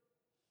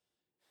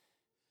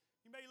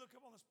 You may look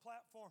up on this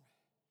platform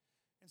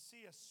and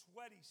see a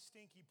sweaty,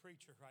 stinky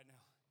preacher right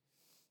now.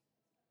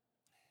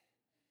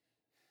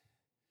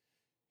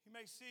 You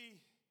may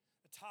see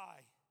a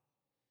tie.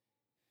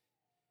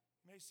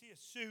 You may see a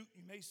suit.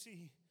 You may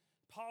see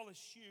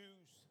polished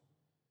shoes.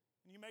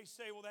 And you may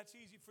say, well, that's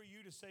easy for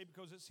you to say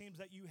because it seems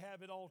that you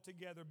have it all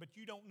together, but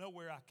you don't know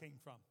where I came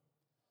from.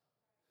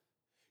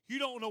 You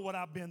don't know what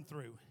I've been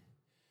through.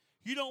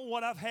 You don't know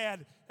what I've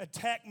had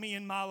attack me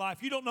in my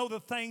life. You don't know the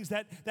things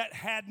that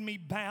had me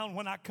bound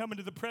when I come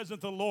into the presence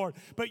of the Lord.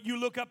 But you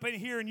look up in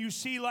here and you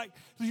see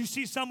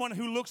someone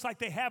who looks like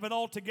they have it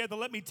all together.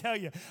 Let me tell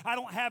you, I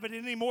don't have it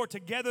any more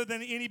together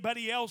than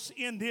anybody else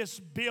in this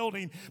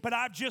building. But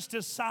I've just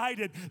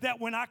decided that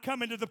when I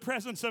come into the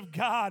presence of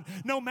God,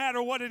 no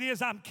matter what it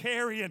is I'm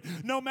carrying,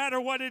 no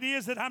matter what it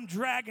is that I'm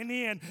dragging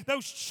in,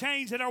 those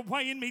chains that are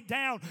weighing me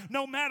down,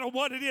 no matter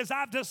what it is,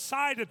 I've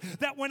decided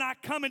that when I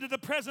come into the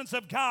presence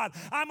of God,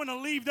 I'm going to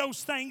leave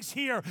those things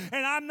here,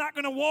 and I'm not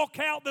going to walk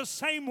out the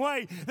same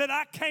way that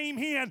I came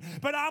in,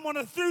 but I'm going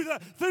to, through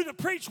the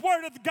preached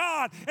word of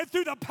God and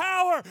through the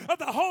power of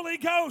the Holy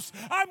Ghost,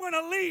 I'm going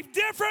to leave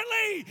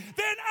differently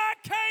than I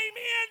came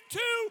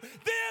into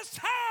this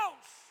house.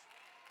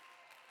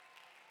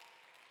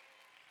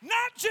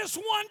 Not just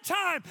one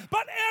time,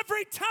 but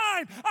every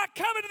time I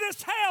come into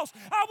this house,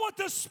 I want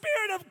the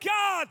Spirit of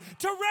God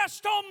to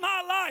rest on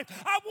my life.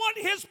 I want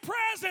His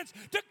presence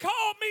to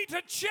call me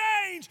to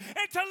change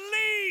and to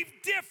leave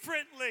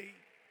differently.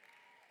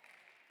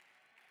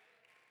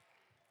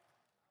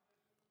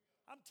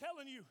 I'm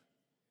telling you,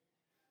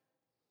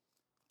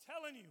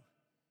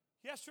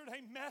 yesterday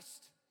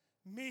messed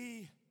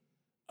me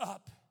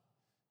up.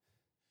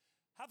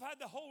 I've had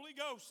the Holy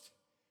Ghost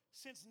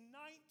since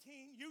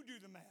you do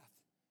the math.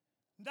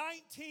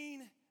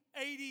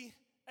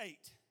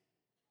 1988.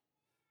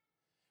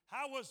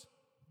 I was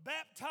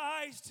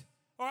baptized,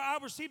 or I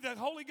received the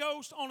Holy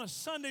Ghost on a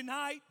Sunday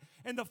night,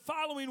 and the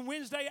following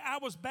Wednesday I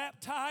was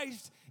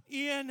baptized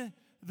in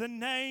the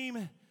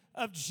name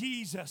of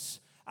Jesus.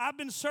 I've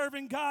been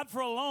serving God for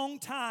a long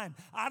time.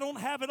 I don't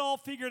have it all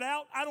figured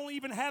out. I don't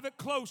even have it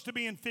close to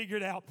being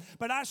figured out.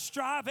 But I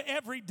strive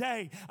every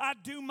day. I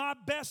do my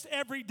best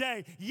every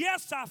day.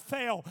 Yes, I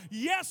fail.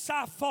 Yes,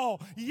 I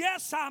fall.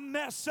 Yes, I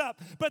mess up.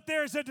 But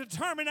there's a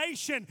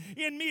determination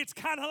in me. It's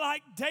kind of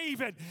like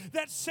David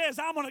that says,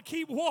 I'm going to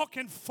keep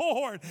walking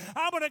forward.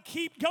 I'm going to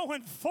keep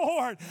going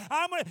forward.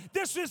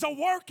 This is a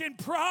work in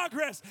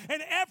progress.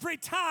 And every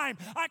time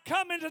I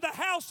come into the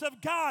house of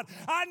God,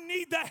 I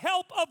need the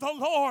help of the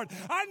Lord.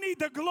 I need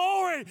the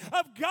glory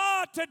of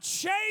God to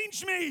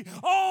change me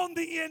on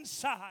the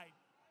inside.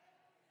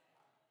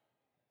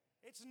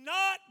 It's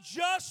not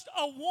just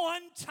a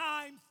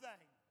one-time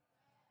thing.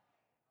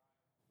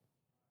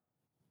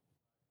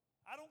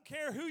 I don't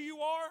care who you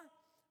are.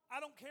 I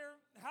don't care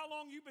how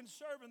long you've been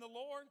serving the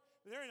Lord.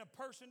 There ain't a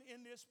person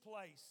in this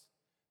place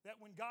that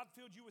when God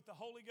filled you with the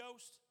Holy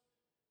Ghost,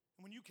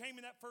 and when you came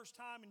in that first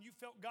time and you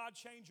felt God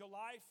change your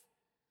life,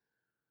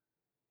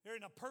 there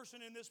ain't a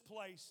person in this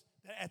place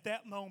that at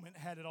that moment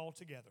had it all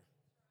together.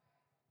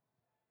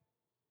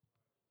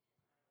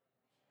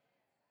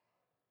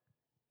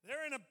 There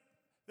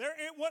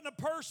wasn't a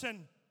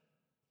person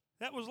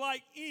that was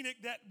like Enoch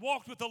that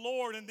walked with the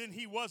Lord and then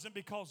he wasn't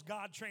because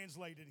God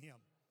translated him.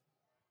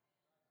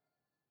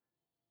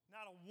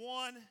 Not a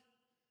one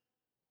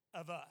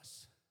of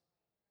us.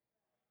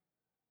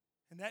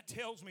 And that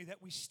tells me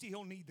that we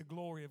still need the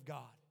glory of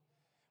God.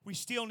 We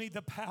still need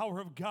the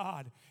power of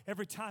God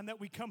every time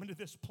that we come into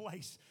this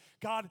place.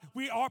 God,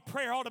 our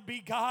prayer ought to be,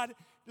 God,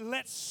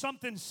 let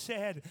something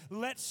said,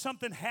 let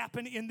something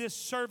happen in this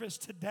service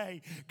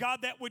today,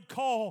 God, that would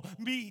call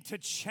me to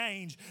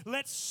change.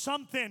 Let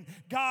something,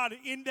 God,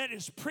 in that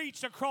is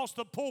preached across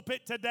the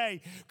pulpit today,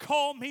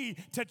 call me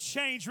to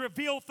change.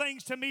 Reveal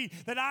things to me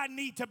that I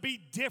need to be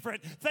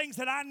different, things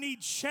that I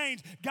need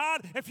changed.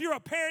 God, if you're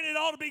a parent, it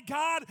ought to be,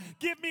 God,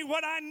 give me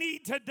what I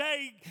need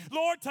today,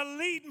 Lord, to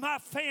lead my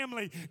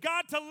family,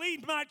 God, to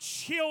lead my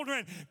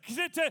children,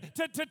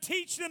 to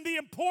teach them the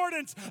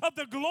importance of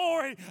the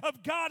glory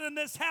of God in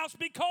this house,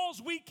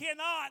 because we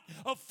cannot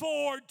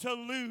afford to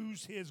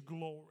lose His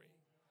glory.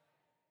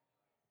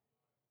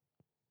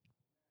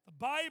 The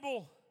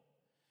Bible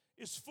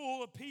is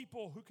full of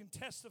people who can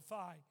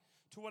testify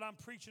to what I'm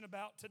preaching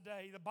about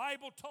today. The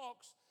Bible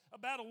talks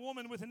about a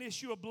woman with an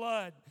issue of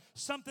blood,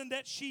 something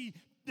that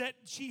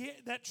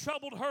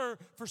troubled her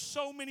for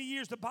so many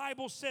years. The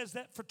Bible says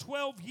that for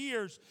 12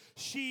 years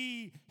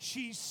she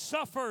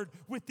suffered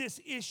with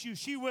this issue.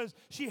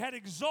 She had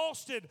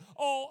exhausted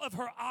all of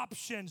her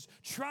options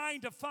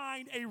trying to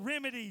find a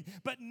remedy,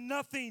 but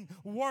nothing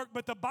worked.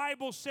 But the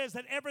Bible says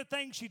that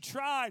everything she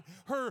tried,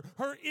 her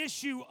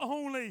issue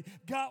only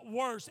got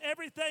worse.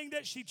 Everything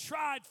that she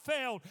tried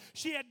failed.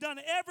 She had done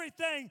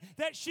everything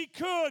that she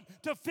could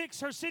to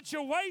fix her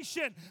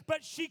situation,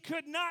 but she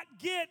could not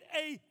get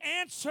an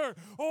answer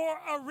or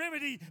a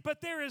remedy.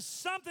 But there is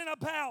something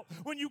about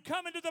when you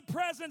come into the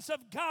presence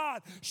of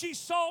God. She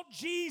sought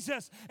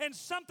Jesus, and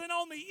something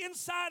on the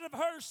inside of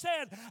her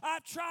said,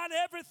 I've tried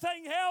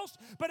everything else,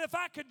 but if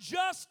I could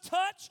just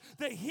touch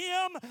the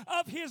hem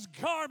of His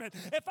garment,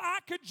 if I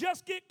could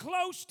just get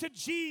close to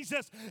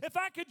Jesus, if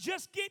I could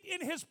just get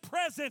in His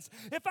presence,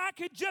 if I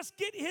could just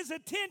get His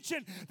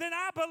attention, then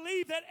I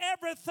believe that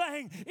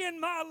everything in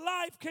my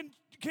life can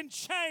can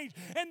change.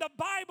 And the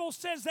Bible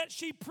says that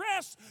she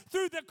pressed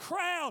through the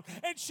crowd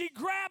and she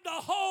grabbed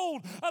a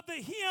hold of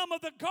the hem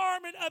of the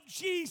garment of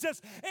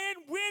Jesus.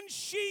 And when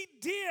she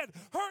did,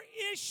 her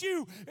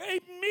issue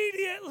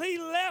immediately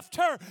left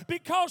her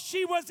because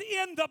she was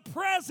in the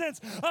presence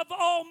of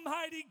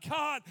Almighty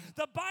God.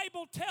 The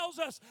Bible tells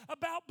us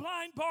about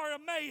blind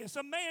Bartimaeus,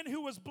 a man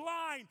who was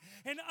blind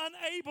and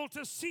unable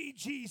to see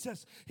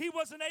Jesus. He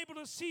wasn't able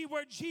to see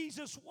where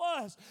Jesus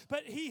was,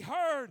 but he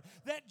heard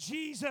that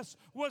Jesus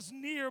was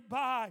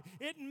nearby.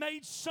 It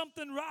made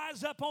something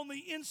rise up on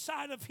the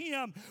inside of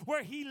him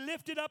where he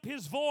lifted up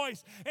his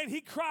voice and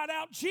he cried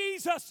out,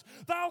 "Jesus,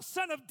 thou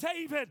Son of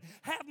David,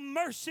 have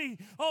mercy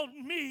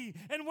on me."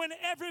 And when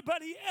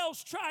everybody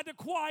else tried to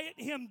quiet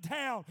him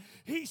down,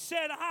 he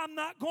said, "I'm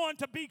not going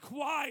to be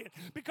quiet,"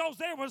 because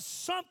there was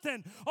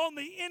something on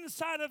the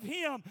inside of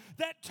him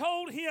that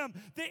told him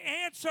the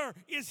answer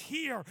is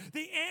here.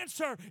 The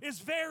answer is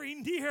very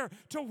near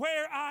to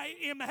where I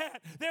am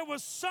at. There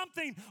was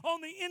something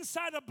on the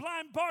inside of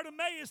blind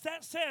Bartimaeus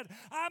that said,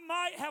 "I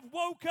might have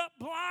woke up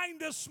blind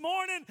this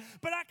morning,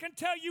 but I can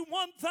tell you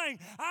one thing,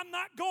 I'm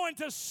not going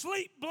to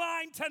sleep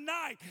blind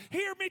tonight."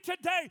 Hear me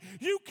today.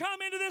 You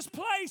come into this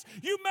place,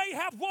 you may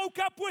have woke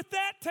up with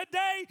that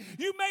today.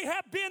 You may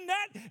have been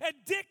that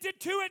addicted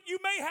to it. You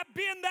may have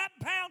been that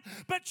bound,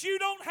 but you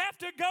don't have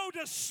to go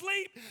to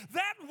sleep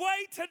that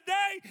way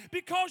today,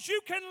 because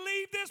you can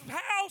leave this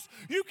house,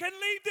 you can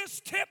leave this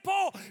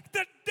temple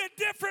the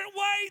different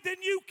way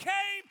than you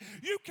came.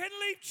 You can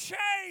leave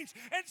changed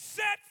and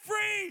set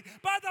free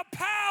by the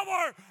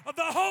power of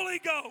the Holy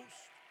Ghost.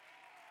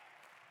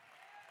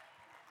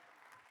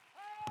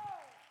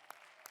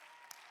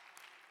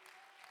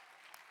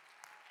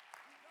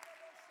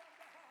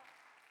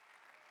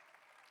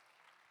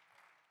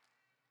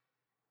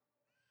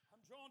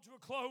 I'm drawn to a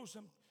close.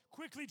 I'm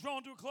quickly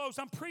drawn to a close.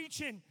 I'm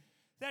preaching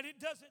that it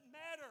doesn't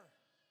matter.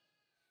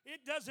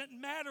 It doesn't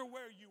matter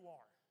where you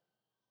are.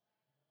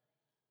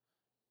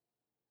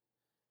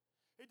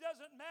 It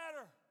doesn't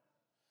matter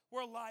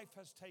where life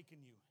has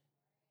taken you.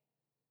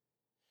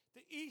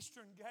 The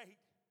eastern gate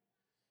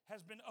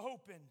has been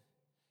opened.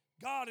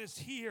 God is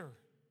here,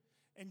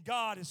 and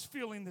God is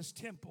filling this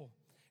temple.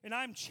 And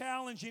I'm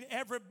challenging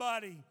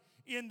everybody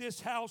in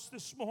this house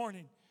this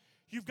morning.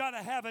 You've got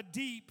to have a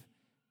deep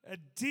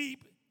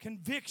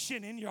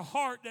conviction in your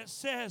heart that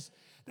says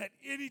that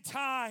any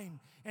time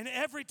and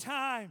every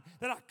time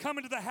that I come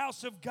into the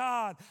house of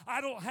God, I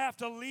don't have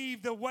to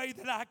leave the way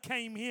that I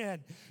came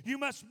in. You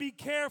must be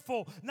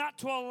careful not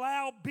to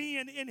allow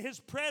being in His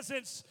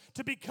presence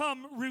to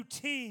become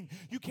routine.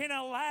 You can't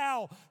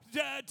allow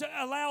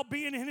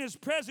being in His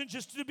presence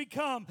just to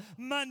become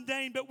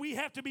mundane, but we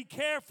have to be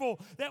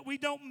careful that we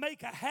don't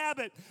make a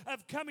habit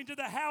of coming to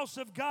the house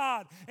of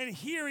God and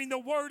hearing the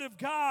Word of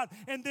God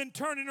and then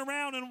turning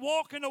around and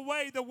walking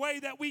away the way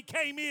that we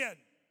came in.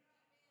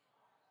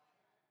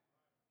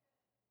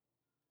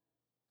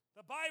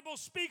 The Bible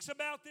speaks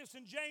about this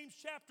in James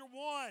chapter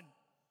 1.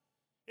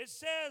 It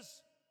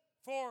says,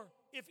 "For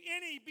if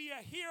any be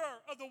a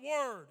hearer of the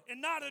word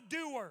and not a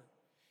doer,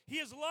 he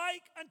is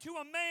like unto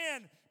a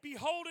man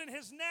beholding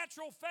his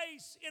natural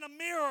face in a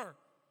mirror.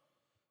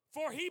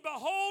 For he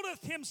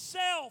beholdeth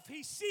himself,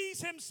 he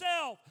sees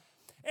himself,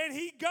 and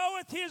he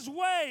goeth his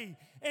way,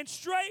 and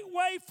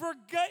straightway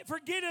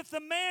forgetteth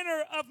the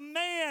manner of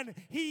man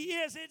he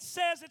is." It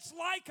says it's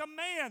like a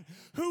man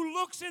who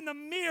looks in the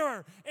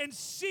mirror and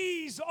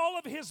sees all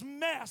of his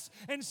mess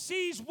and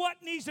sees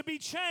what needs to be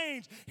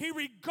changed. He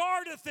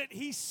regardeth it,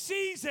 he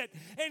sees it,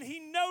 and he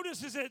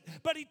notices it,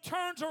 but he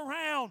turns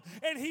around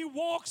and he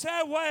walks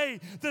away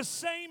the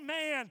same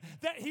man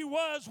that he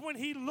was when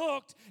he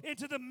looked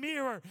into the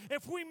mirror.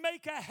 If we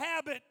make a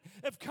habit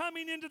of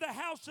coming into the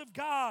house of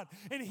God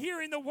and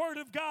hearing the Word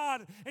of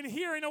God and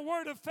hearing a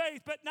word of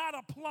faith but not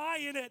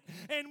applying it,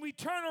 and we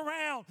turn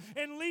around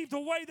and leave the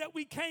way that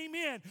we came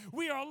in,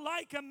 we are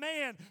like a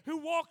man who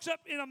walks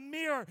up in a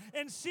mirror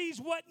and sees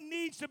what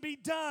needs to be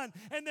done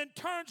and then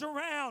turns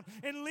around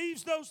and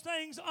leaves those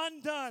things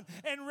undone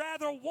and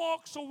rather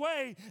walks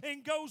away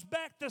and goes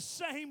back the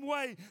same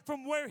way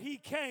from where he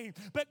came.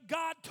 But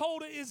God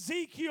told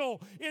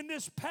Ezekiel in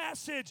this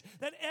passage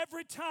that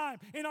every time,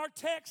 in our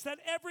text, that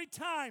every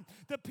time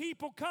the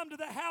people come to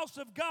the house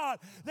of God,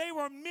 they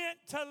were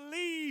meant to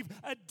leave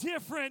a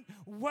different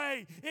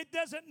way. It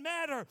doesn't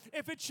matter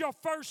if it's your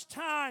first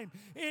time,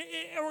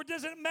 or it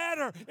doesn't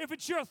matter if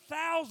it's your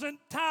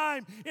 1,000th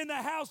time in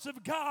the house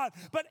of God,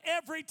 but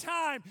every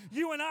time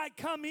you and I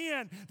come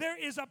in, there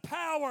is a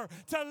power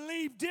to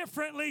leave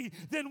differently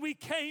than we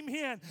came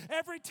in.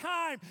 Every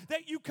time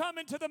that you come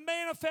into the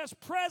manifest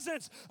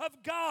presence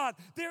of God,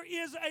 there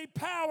is a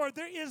power,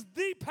 there is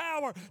the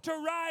power to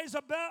rise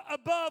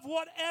above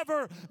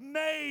whatever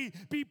may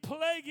be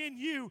plaguing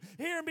you.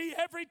 Hear me,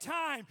 every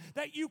time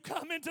that you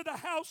come into the the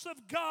house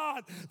of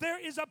God,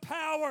 there is a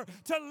power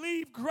to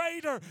leave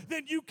greater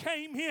than you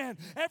came in.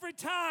 Every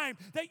time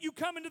that you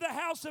come into the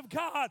house of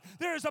God,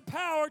 there is a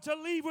power to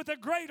leave with a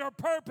greater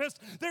purpose.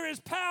 There is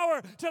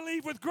power to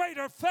leave with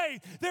greater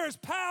faith. There is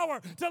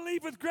power to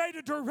leave with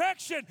greater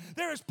direction.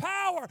 There is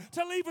power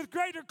to leave with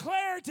greater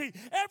clarity.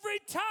 Every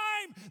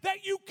time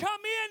that you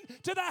come in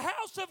to the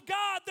house of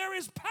God, there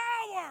is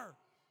power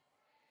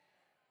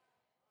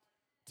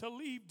to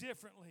leave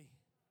differently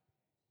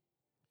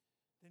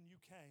than you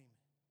came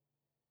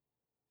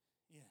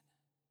in.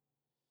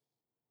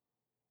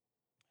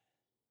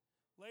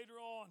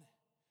 Later on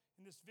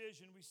in this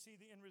vision, we see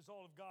the end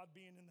result of God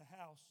being in the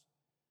house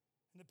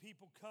and the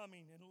people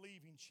coming and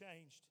leaving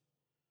changed.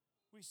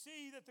 We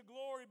see that the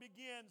glory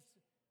begins,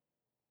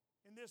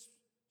 in this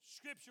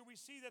scripture, we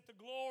see that the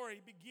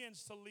glory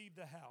begins to leave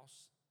the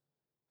house.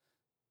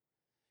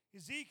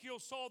 Ezekiel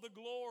saw the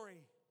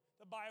glory,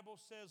 the Bible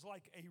says,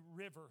 like a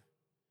river.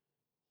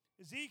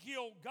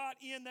 Ezekiel got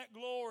in that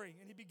glory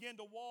and he began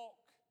to walk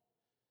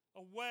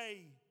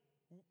away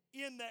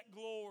in that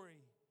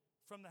glory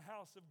from the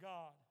house of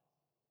God.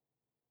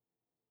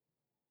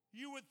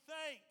 You would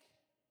think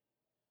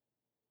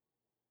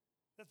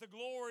that the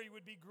glory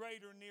would be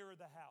greater nearer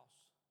the house.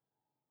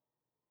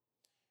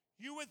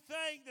 You would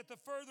think that the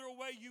further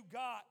away you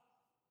got,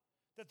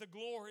 that the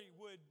glory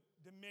would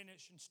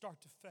diminish and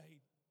start to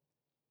fade.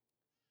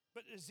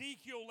 But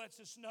Ezekiel lets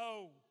us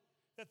know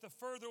that the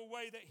further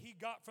away that he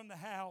got from the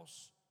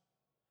house,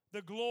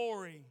 the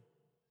glory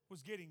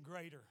was getting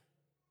greater.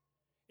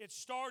 It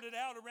started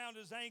out around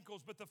his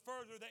ankles, but the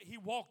further that he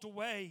walked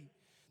away,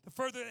 the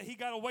further that he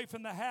got away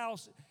from the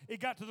house, it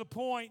got to the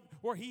point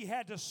where he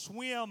had to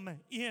swim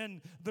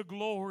in the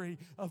glory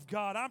of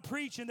God. I'm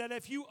preaching that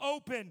if you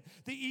open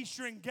the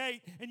eastern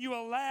gate and you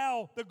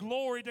allow the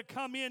glory to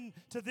come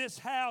into this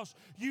house,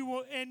 you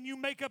will, and you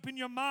make up in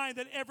your mind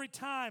that every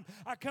time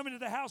I come into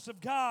the house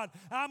of God,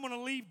 I'm going to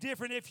leave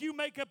different. If you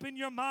make up in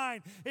your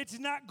mind, it's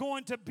not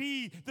going to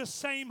be the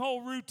same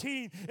old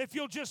routine. If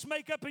you'll just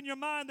make up in your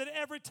mind that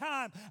every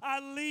time I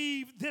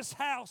leave this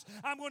house,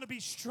 I'm going to be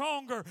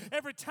stronger.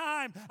 Every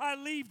time I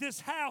leave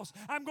this house,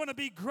 I'm going to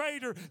be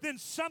greater. Then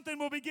something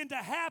will begin to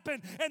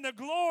happen and the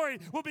glory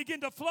will begin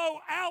to flow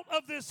out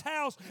of this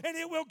house and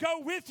it will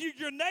go with you.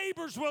 Your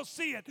neighbors will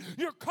see it.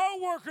 Your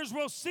co-workers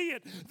will see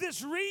it.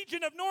 This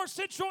region of North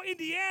Central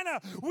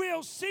Indiana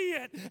will see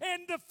it.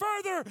 And the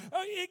further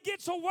it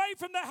gets away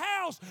from the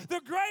house,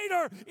 the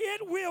greater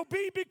it will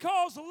be,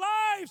 because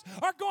lives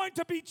are going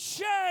to be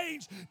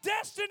changed.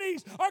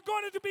 Destinies are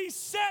going to be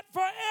set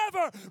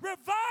forever.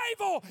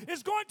 Revival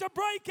is going to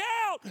break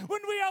out when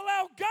we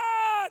allow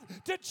God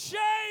to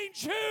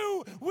change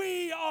who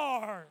we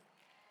are.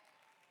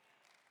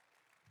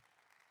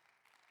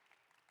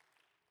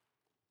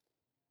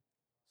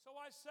 So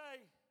I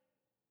say,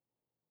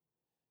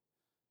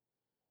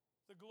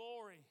 the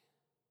glory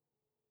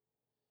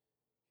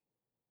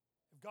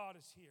of God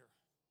is here.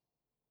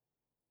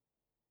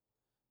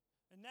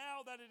 And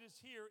now that it is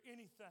here,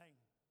 anything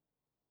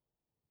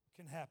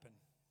can happen.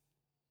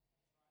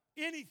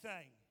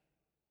 Anything,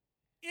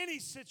 any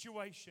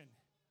situation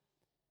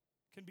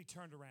can be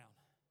turned around.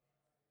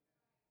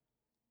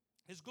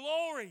 His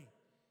glory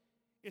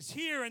is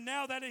here, and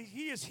now that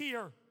He is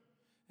here,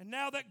 and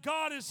now that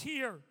God is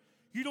here,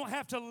 you don't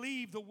have to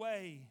leave the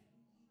way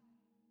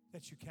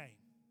that you came.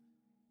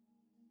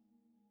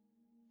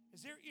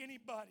 Is there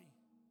anybody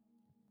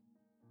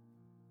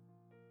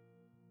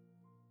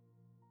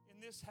in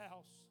this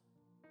house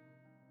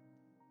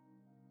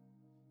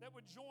that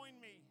would join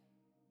me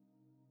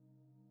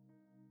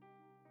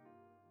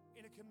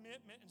in a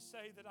commitment and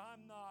say that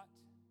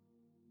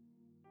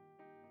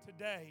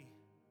today,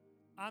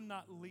 I'm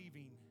not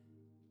leaving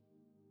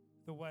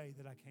the way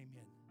that I came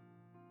in?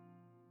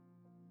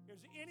 Is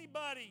there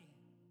anybody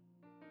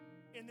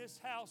in this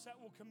house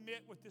that will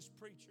commit with this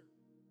preacher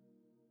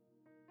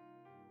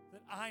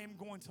that I am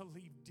going to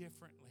leave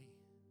differently?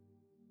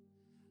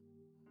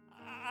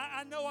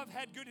 I know I've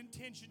had good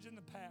intentions in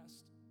the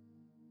past.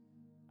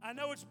 I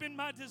know it's been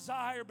my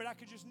desire, but I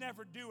could just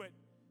never do it.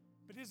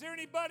 But is there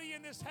anybody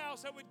in this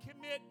house that would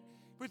commit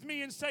with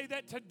me and say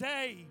that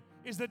today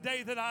is the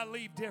day that I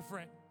leave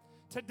different?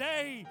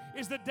 Today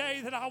is the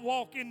day that I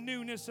walk in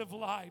newness of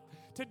life.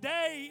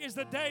 Today is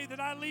the day that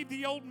I leave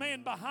the old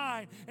man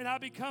behind and I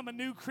become a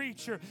new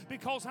creature,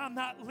 because I'm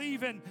not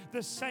leaving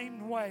the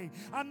same way.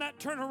 I'm not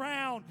turning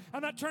around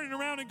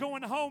and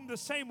going home the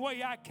same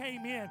way I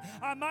came in.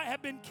 I might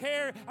have been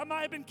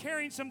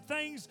carrying some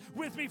things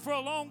with me for a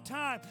long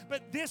time,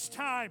 but this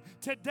time,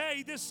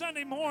 today, this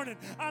Sunday morning,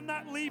 I'm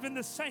not leaving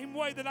the same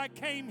way that I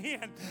came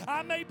in.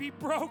 I may be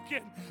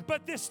broken,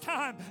 but this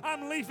time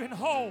I'm leaving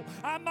whole.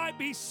 I might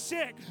be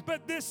sick,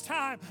 but this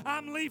time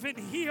I'm leaving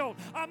healed.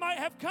 I might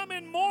have come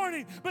in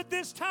mourning, but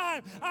this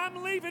time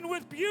I'm leaving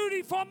with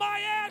beauty for my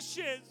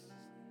ashes.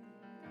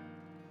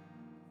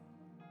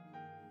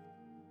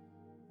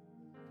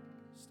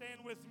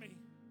 Stand with me.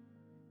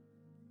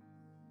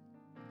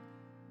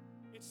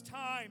 It's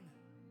time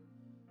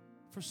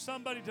for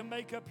somebody to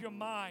make up your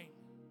mind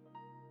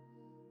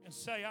and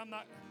say, I'm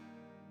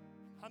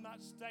I'm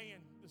not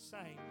staying the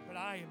same, but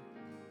I am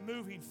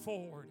moving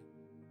forward.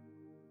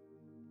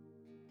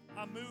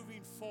 I'm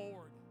moving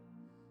forward.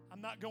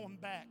 I'm not going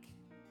back.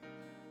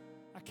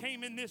 I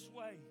came in this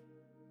way.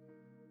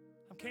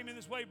 I came in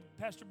this way,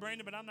 Pastor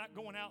Brandon, but I'm not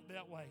going out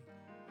that way.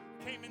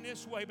 I came in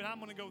this way, but I'm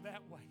going to go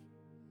that way.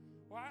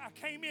 Or I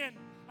came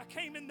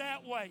in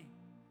that way,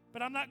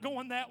 but I'm not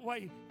going that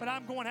way, but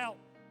I'm going out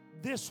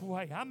this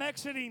way. I'm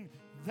exiting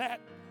that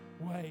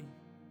way.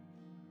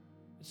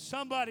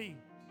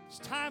 It's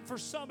time for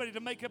somebody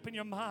to make up in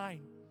your mind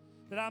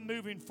that I'm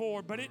moving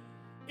forward, but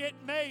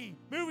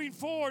moving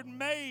forward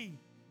may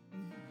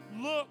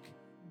look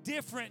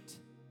different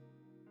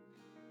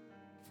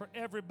for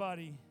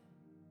everybody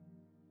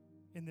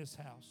in this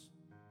house.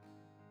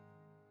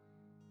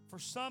 For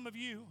some of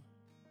you,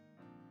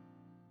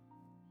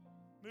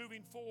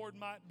 moving forward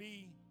might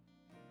mean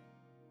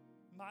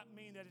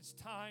that it's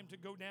time to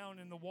go down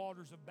in the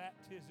waters of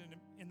baptism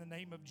in the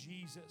name of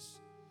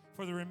Jesus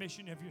for the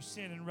remission of your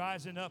sin and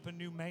rising up a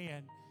new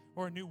man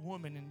or a new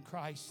woman in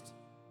Christ.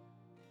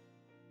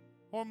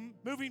 Or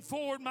moving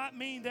forward might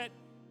mean that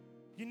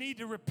you need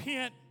to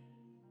repent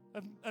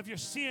of your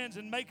sins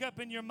and make up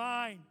in your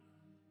mind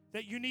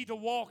that you need to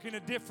walk in a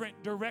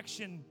different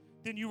direction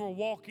than you were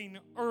walking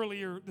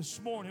earlier this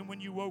morning when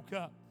you woke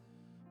up.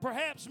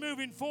 Perhaps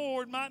moving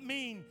forward might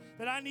mean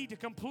that I need to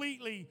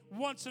completely,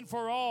 once and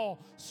for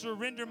all,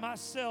 surrender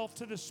myself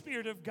to the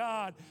Spirit of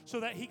God so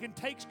that He can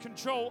take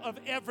control of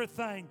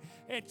everything.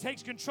 It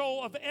takes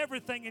control of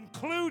everything,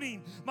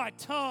 including my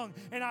tongue,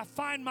 and I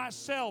find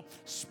myself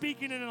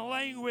speaking in a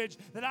language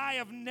that I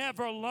have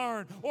never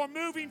learned. Or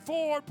moving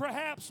forward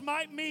perhaps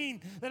might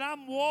mean that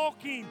I'm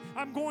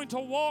going to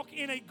walk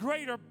in a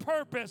greater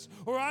purpose,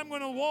 or I'm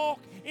going to walk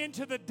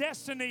into the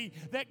destiny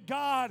that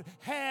God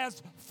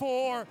has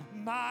for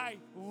my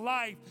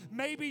life.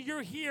 Maybe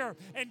you're here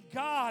and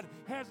God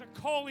has a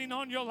calling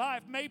on your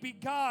life. Maybe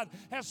God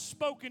has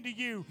spoken to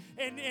you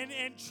and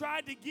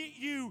tried to get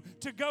you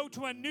to go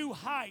to a new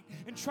height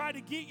and try to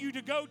get you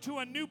to go to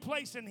a new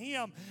place in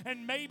Him.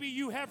 And maybe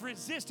you have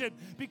resisted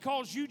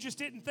because you just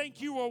didn't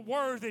think you were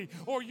worthy,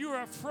 or you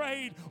were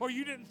afraid, or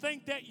you didn't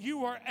think that you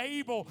were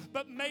able.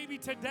 But maybe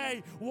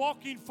today,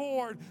 walking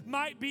forward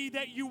might be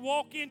that you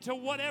walk into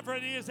whatever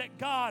it is that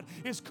God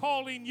is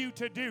calling you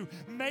to do.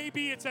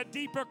 Maybe it's a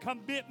deeper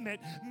commitment.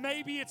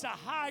 Maybe it's a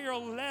higher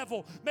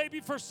level. Maybe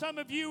for some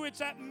of you, it's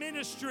that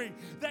ministry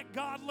that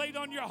God laid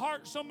on your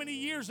heart so many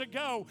years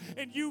ago,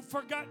 and you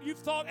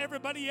thought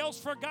everybody else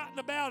forgotten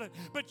about it,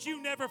 but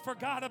you never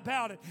forgot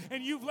about it.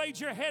 And you've laid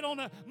your head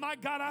on my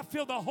God, I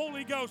feel the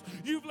Holy Ghost.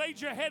 You've laid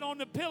your head on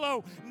the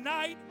pillow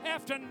night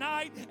after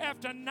night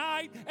after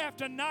night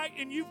after night,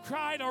 and you've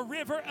cried a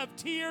river of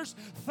tears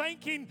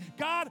thinking,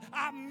 God,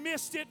 I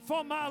missed it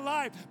for my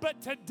life.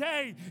 But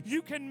today,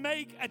 you can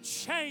make a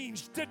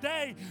change.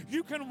 Today,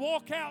 you can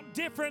walk out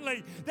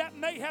differently. That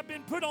may have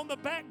been put on the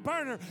back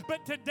burner,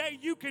 but today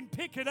you can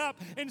pick it up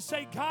and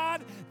say,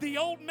 God, the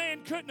old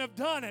man couldn't have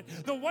done it.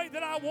 The way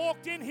that I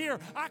walked in here,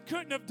 I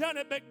couldn't have done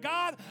it, but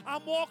God,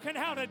 I'm walking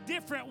out a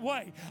different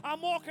way.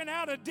 I'm walking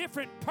out a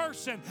different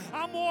person.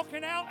 I'm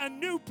walking out a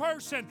new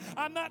person.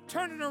 I'm not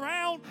turning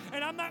around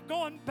and I'm not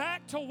going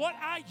back to what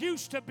I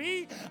used to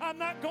be. I'm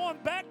not going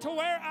back to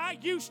where I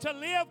used to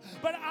live,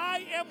 but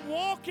I am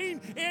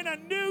walking in a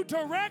new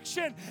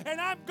direction,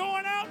 and I'm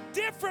going out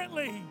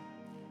differently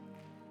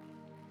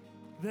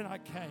than I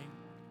came.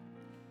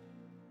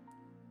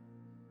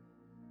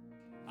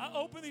 I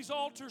open these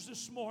altars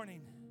this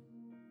morning,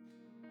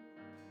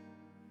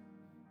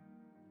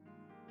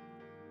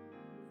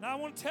 and I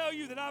want to tell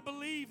you that I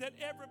believe that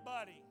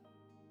everybody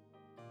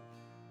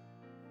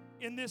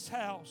in this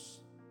house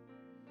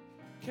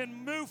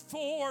can move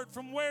forward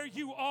from where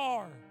you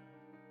are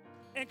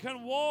and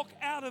can walk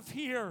out of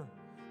here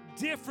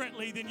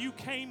differently than you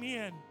came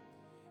in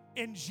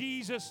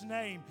Jesus'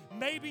 name.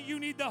 Maybe you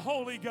need the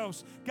Holy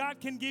Ghost. God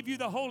can give you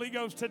the Holy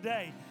Ghost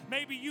today.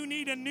 Maybe you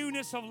need a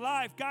newness of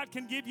life. God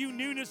can give you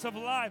newness of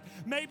life.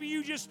 Maybe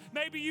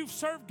you've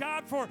served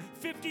God for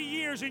 50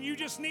 years and you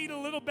just need a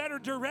little better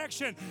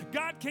direction.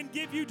 God can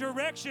give you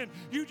direction.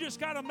 You just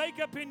got to make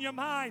up in your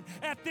mind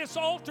at this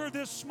altar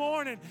this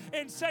morning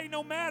and say,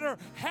 no matter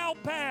how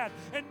bad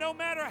and no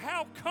matter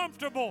how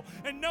comfortable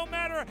and no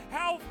matter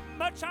how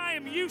much I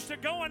am used to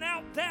going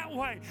out that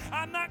way,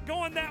 I'm not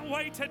going that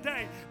way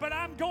today, but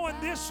I'm going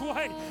this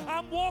way.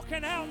 I'm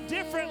walking out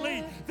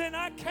differently than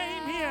I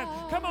came in.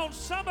 Come on,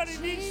 somebody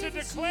needs to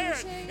declare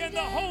it in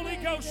the Holy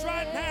Ghost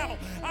right now.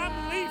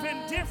 I'm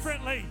leaving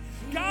differently.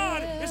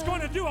 God is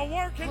going to do a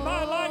work in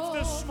my life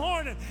this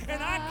morning,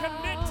 and I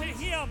commit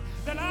to Him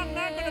that I'm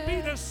not going to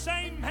be the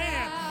same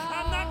man.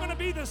 I'm not going to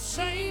be the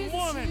same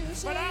woman,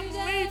 but I'm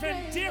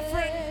leaving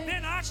different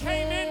than I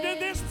came into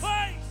this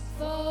place.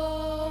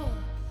 For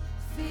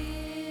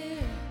fear,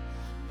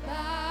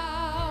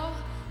 bow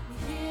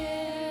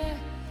here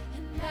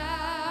and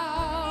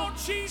now. Oh,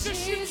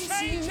 Jesus, you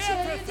change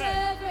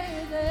everything.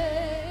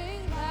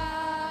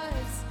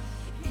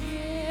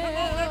 Come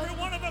on, every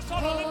one of us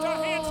ought to lift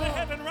our hands to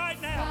heaven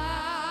right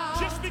now.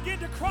 Just begin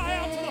to cry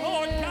out to the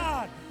Lord.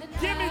 God,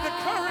 give me the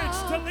courage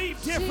to leave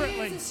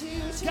differently.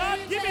 God,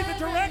 give me the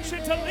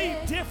direction to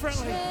lead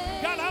differently.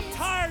 God, I'm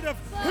tired of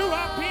who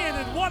I've been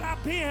and what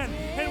I've been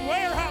and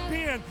where I've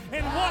been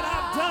and what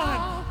I've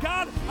done.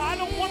 God, I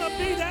don't want to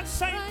be that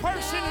same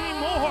person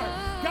anymore.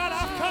 God,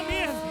 I've come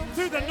in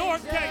through the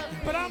north gate,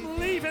 but I'm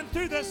leaving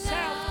through the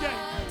south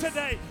gate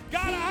today.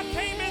 God, I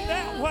came in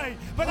that way,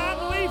 but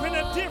I'm leaving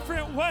a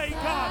different way,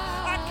 God.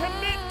 I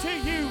commit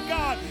to you,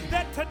 God,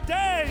 that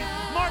today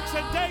marks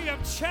a day of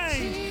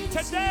change.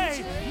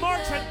 Today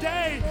marks a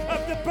day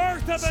of the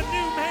birth of a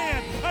new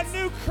man, a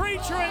new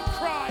creature in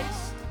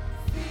Christ.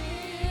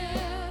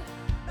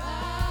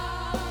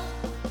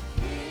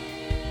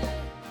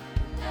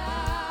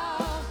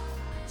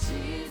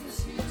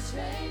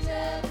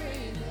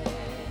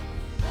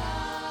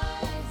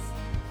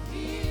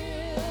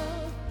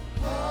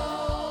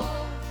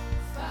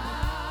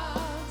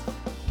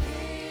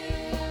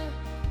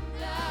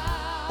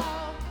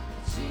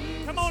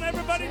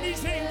 Everybody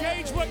needs to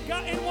engage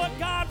in what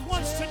God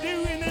wants to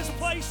do in this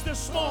place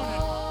this morning.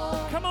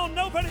 Come on,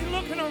 nobody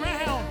looking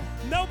around.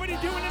 Nobody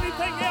doing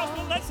anything else,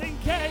 but let's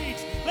engage.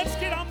 Let's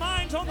get our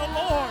minds on the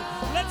Lord.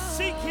 Let's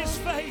seek His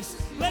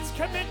face. Let's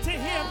commit to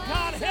Him.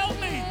 God, help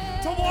me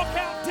to walk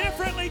out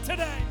differently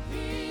today.